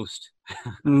boost.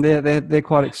 They're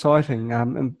quite exciting,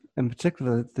 in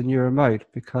particular the new remote,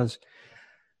 because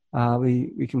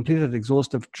we completed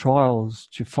exhaustive trials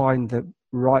to find the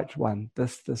right one,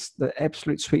 the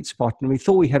absolute sweet spot, and we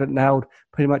thought we had it nailed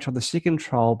pretty much on the second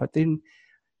trial, but then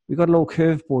we got a little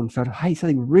curveball and felt, hey,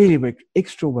 something really worked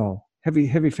extra well. Have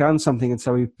you found something? And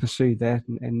so we pursued that,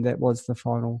 and that was the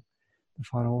final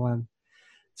one.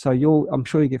 So I'm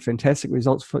sure you get fantastic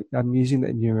results for using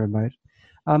that new remote.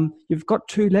 You've got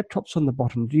 2 laptops on the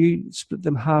bottom. Do you split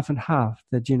them half and half,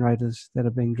 the generators that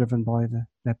are being driven by the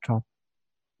laptop?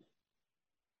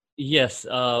 Yes,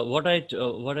 what I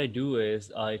do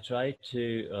is I try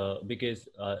to because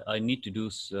I need to do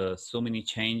so many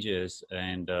changes,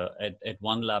 and at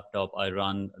one laptop I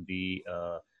run the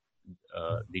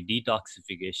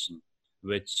detoxification,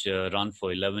 which run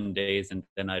for 11 days, and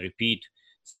then I repeat.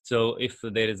 So if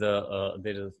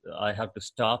I have to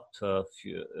stop a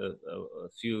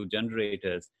few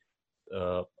generators.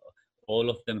 All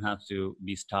of them have to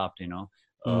be stopped,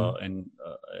 and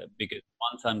because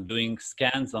once I'm doing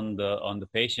scans on the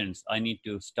patients, I need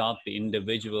to stop the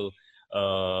individual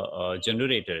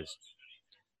generators.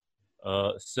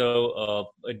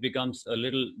 So it becomes a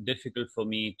little difficult for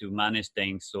me to manage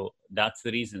things. So that's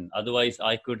the reason. Otherwise,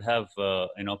 I could have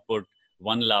put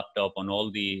one laptop on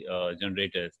all the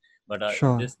generators, but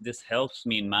Sure. this helps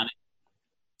me in managing.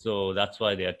 So that's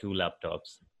why there are 2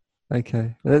 laptops.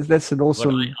 Okay, that's an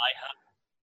awesome.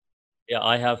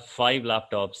 I have 5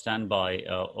 laptops standby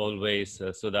always,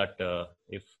 so that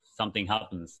if something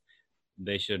happens,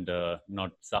 they should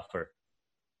not suffer.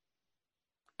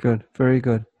 Good, very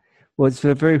good. Well, it's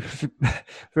a very,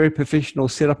 very professional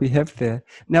setup you have there.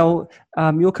 Now,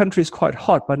 your country is quite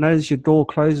hot, but notice your door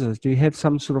closes. Do you have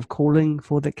some sort of cooling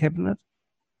for the cabinet?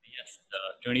 Yes,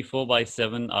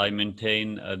 24/7. I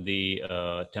maintain the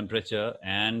temperature,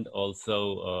 and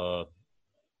also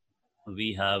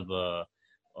we have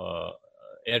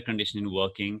air conditioning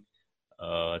working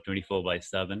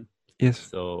 24/7. Yes.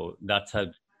 So that's how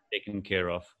taken care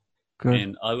of. Good.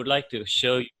 And I would like to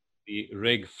show you the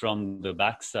rig from the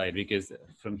backside, because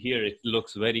from here it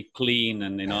looks very clean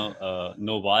and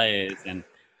no wires.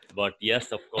 But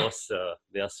yes, of course,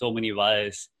 there are so many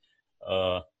wires.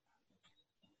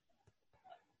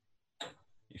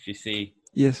 If you see,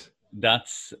 yes,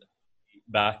 that's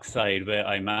backside where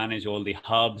I manage all the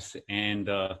hubs and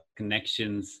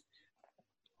connections.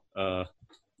 So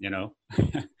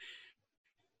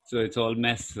it's all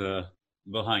mess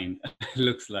behind.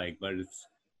 Looks like, but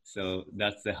so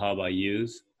that's the hub I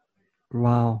use.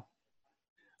 Wow.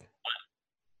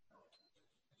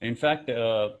 In fact,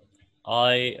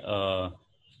 I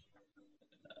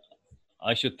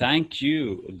should thank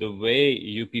you. The way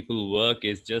you people work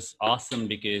is just awesome,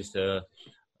 because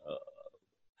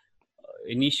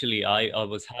initially I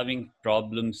was having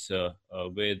problems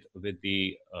with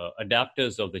the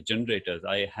adapters of the generators.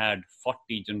 I had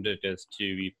 40 generators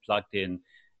to be plugged in,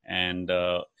 and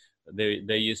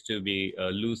there used to be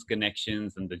loose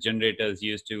connections, and the generators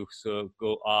used to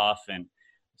go off, and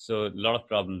so a lot of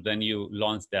problems. Then you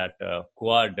launched that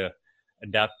quad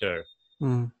adapter.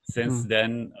 Since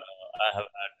then, I have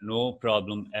had no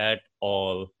problem at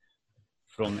all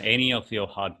from any of your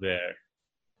hardware.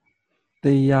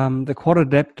 The quad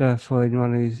adapter, for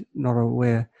anyone who's not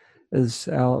aware, is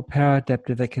our power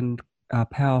adapter that can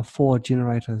power 4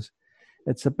 generators.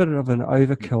 It's a bit of an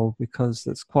overkill because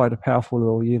it's quite a powerful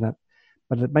little unit,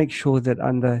 but it makes sure that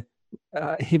under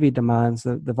heavy demands,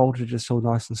 the voltage is still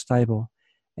nice and stable.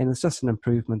 And it's just an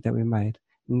improvement that we made.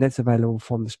 And that's available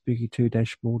from the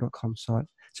spooky2-small.com site.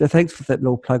 So thanks for that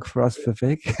little plug for us,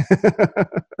 Vivek.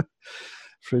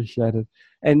 Appreciate it.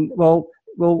 And well,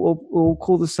 we'll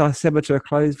call this SAMA to a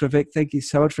close. Vivek, thank you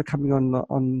so much for coming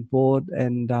on board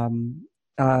and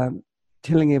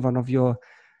telling everyone of your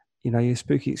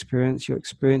spooky experience, your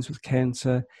experience with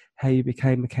cancer, how you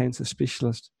became a cancer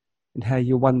specialist, and how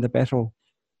you won the battle.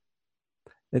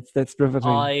 That's riveting.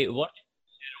 I want to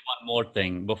share one more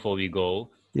thing before we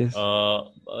go. Yes.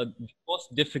 The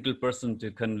most difficult person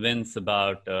to convince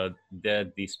about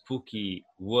that the spooky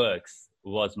works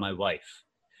was my wife.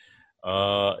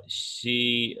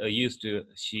 She used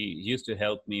to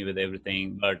help me with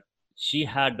everything, but she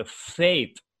had the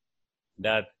faith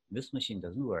that this machine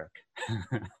doesn't work.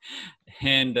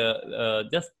 And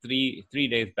just three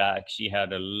days back, she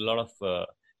had a lot of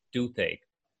toothache.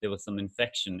 There was some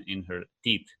infection in her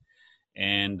teeth,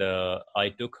 And I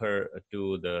took her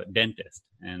to the dentist,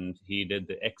 and he did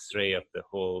the X-ray of the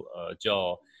whole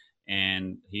jaw,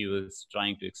 and he was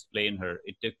trying to explain her.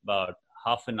 It took about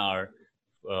half an hour.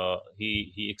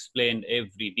 He explained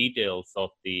every details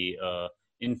of the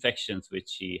infections which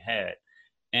she had,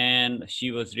 and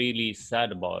she was really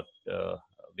sad about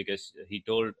because he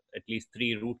told at least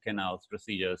 3 root canals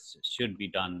procedures should be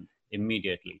done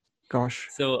immediately. Gosh.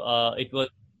 So it was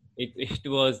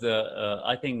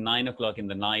I think 9 o'clock in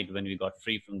the night when we got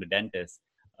free from the dentist,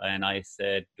 and I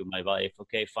said to my wife,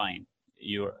 "Okay, fine,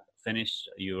 you're finished.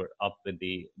 You're up with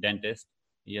the dentist."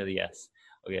 Yeah, yes.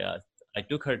 Okay. I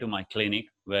took her to my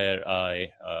clinic where I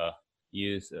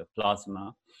use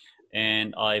plasma,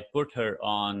 and I put her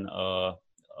on a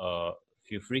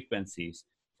few frequencies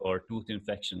for tooth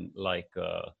infection like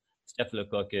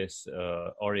Staphylococcus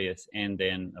aureus and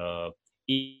then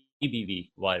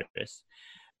EBV virus.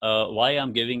 Why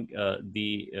I'm giving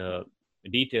the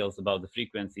details about the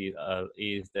frequency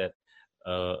is that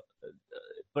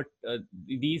but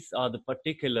these are the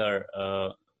particular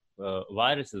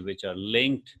viruses which are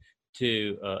linked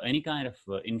to any kind of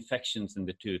infections in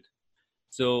the tooth.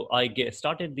 So I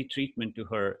started the treatment to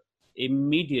her.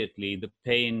 Immediately the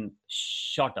pain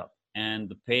shot up, and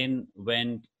the pain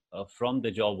went from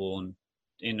the jawbone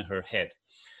in her head.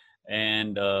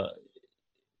 And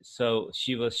so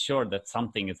she was sure that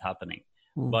something is happening.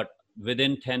 But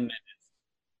within 10 minutes,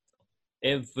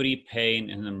 every pain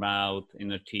in her mouth, in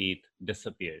her teeth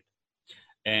disappeared.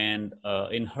 And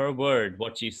in her word,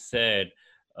 what she said,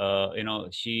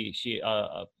 she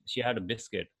had a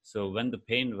biscuit. So when the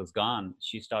pain was gone,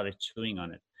 she started chewing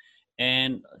on it.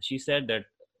 And she said that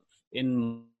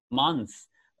in months,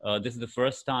 this is the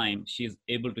first time she's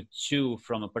able to chew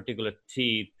from a particular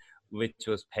teeth which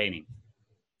was paining.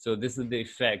 So this is the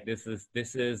effect. This is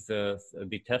the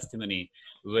testimony,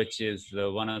 which is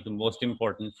one of the most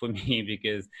important for me,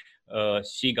 because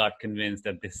she got convinced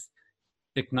that this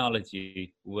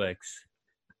technology works.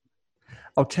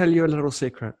 I'll tell you a little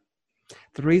secret.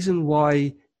 The reason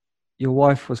why your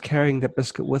wife was carrying that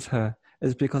biscuit with her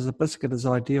is because the biscuit is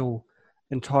ideal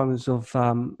in times of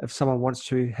if someone wants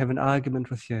to have an argument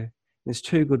with you. There's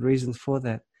 2 good reasons for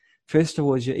that. First of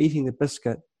all, is you're eating the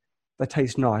biscuit, they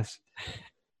taste nice.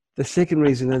 The second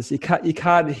reason is you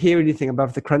can't hear anything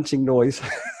above the crunching noise.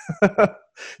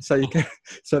 so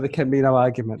there can be no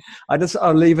argument.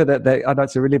 I'll leave it at that. I know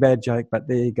it's a really bad joke, but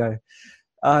there you go.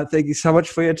 Thank you so much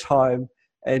for your time,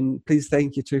 and please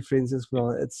thank your 2 friends as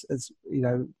well. It's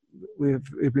we're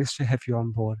blessed to have you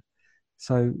on board.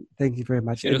 So thank you very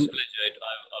much. It was a pleasure. I was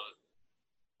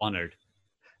honored.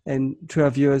 And to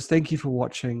our viewers, thank you for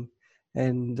watching.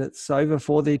 And it's over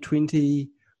for the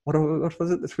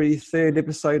 23rd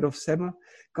episode of SAMA.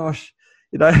 Gosh,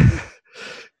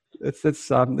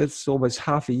 it's almost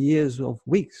half a year's of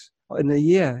weeks in a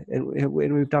year, and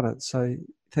we've done it. So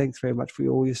thanks very much for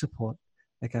all your support.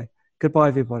 Okay, goodbye,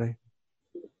 everybody.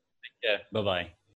 Yeah, bye-bye.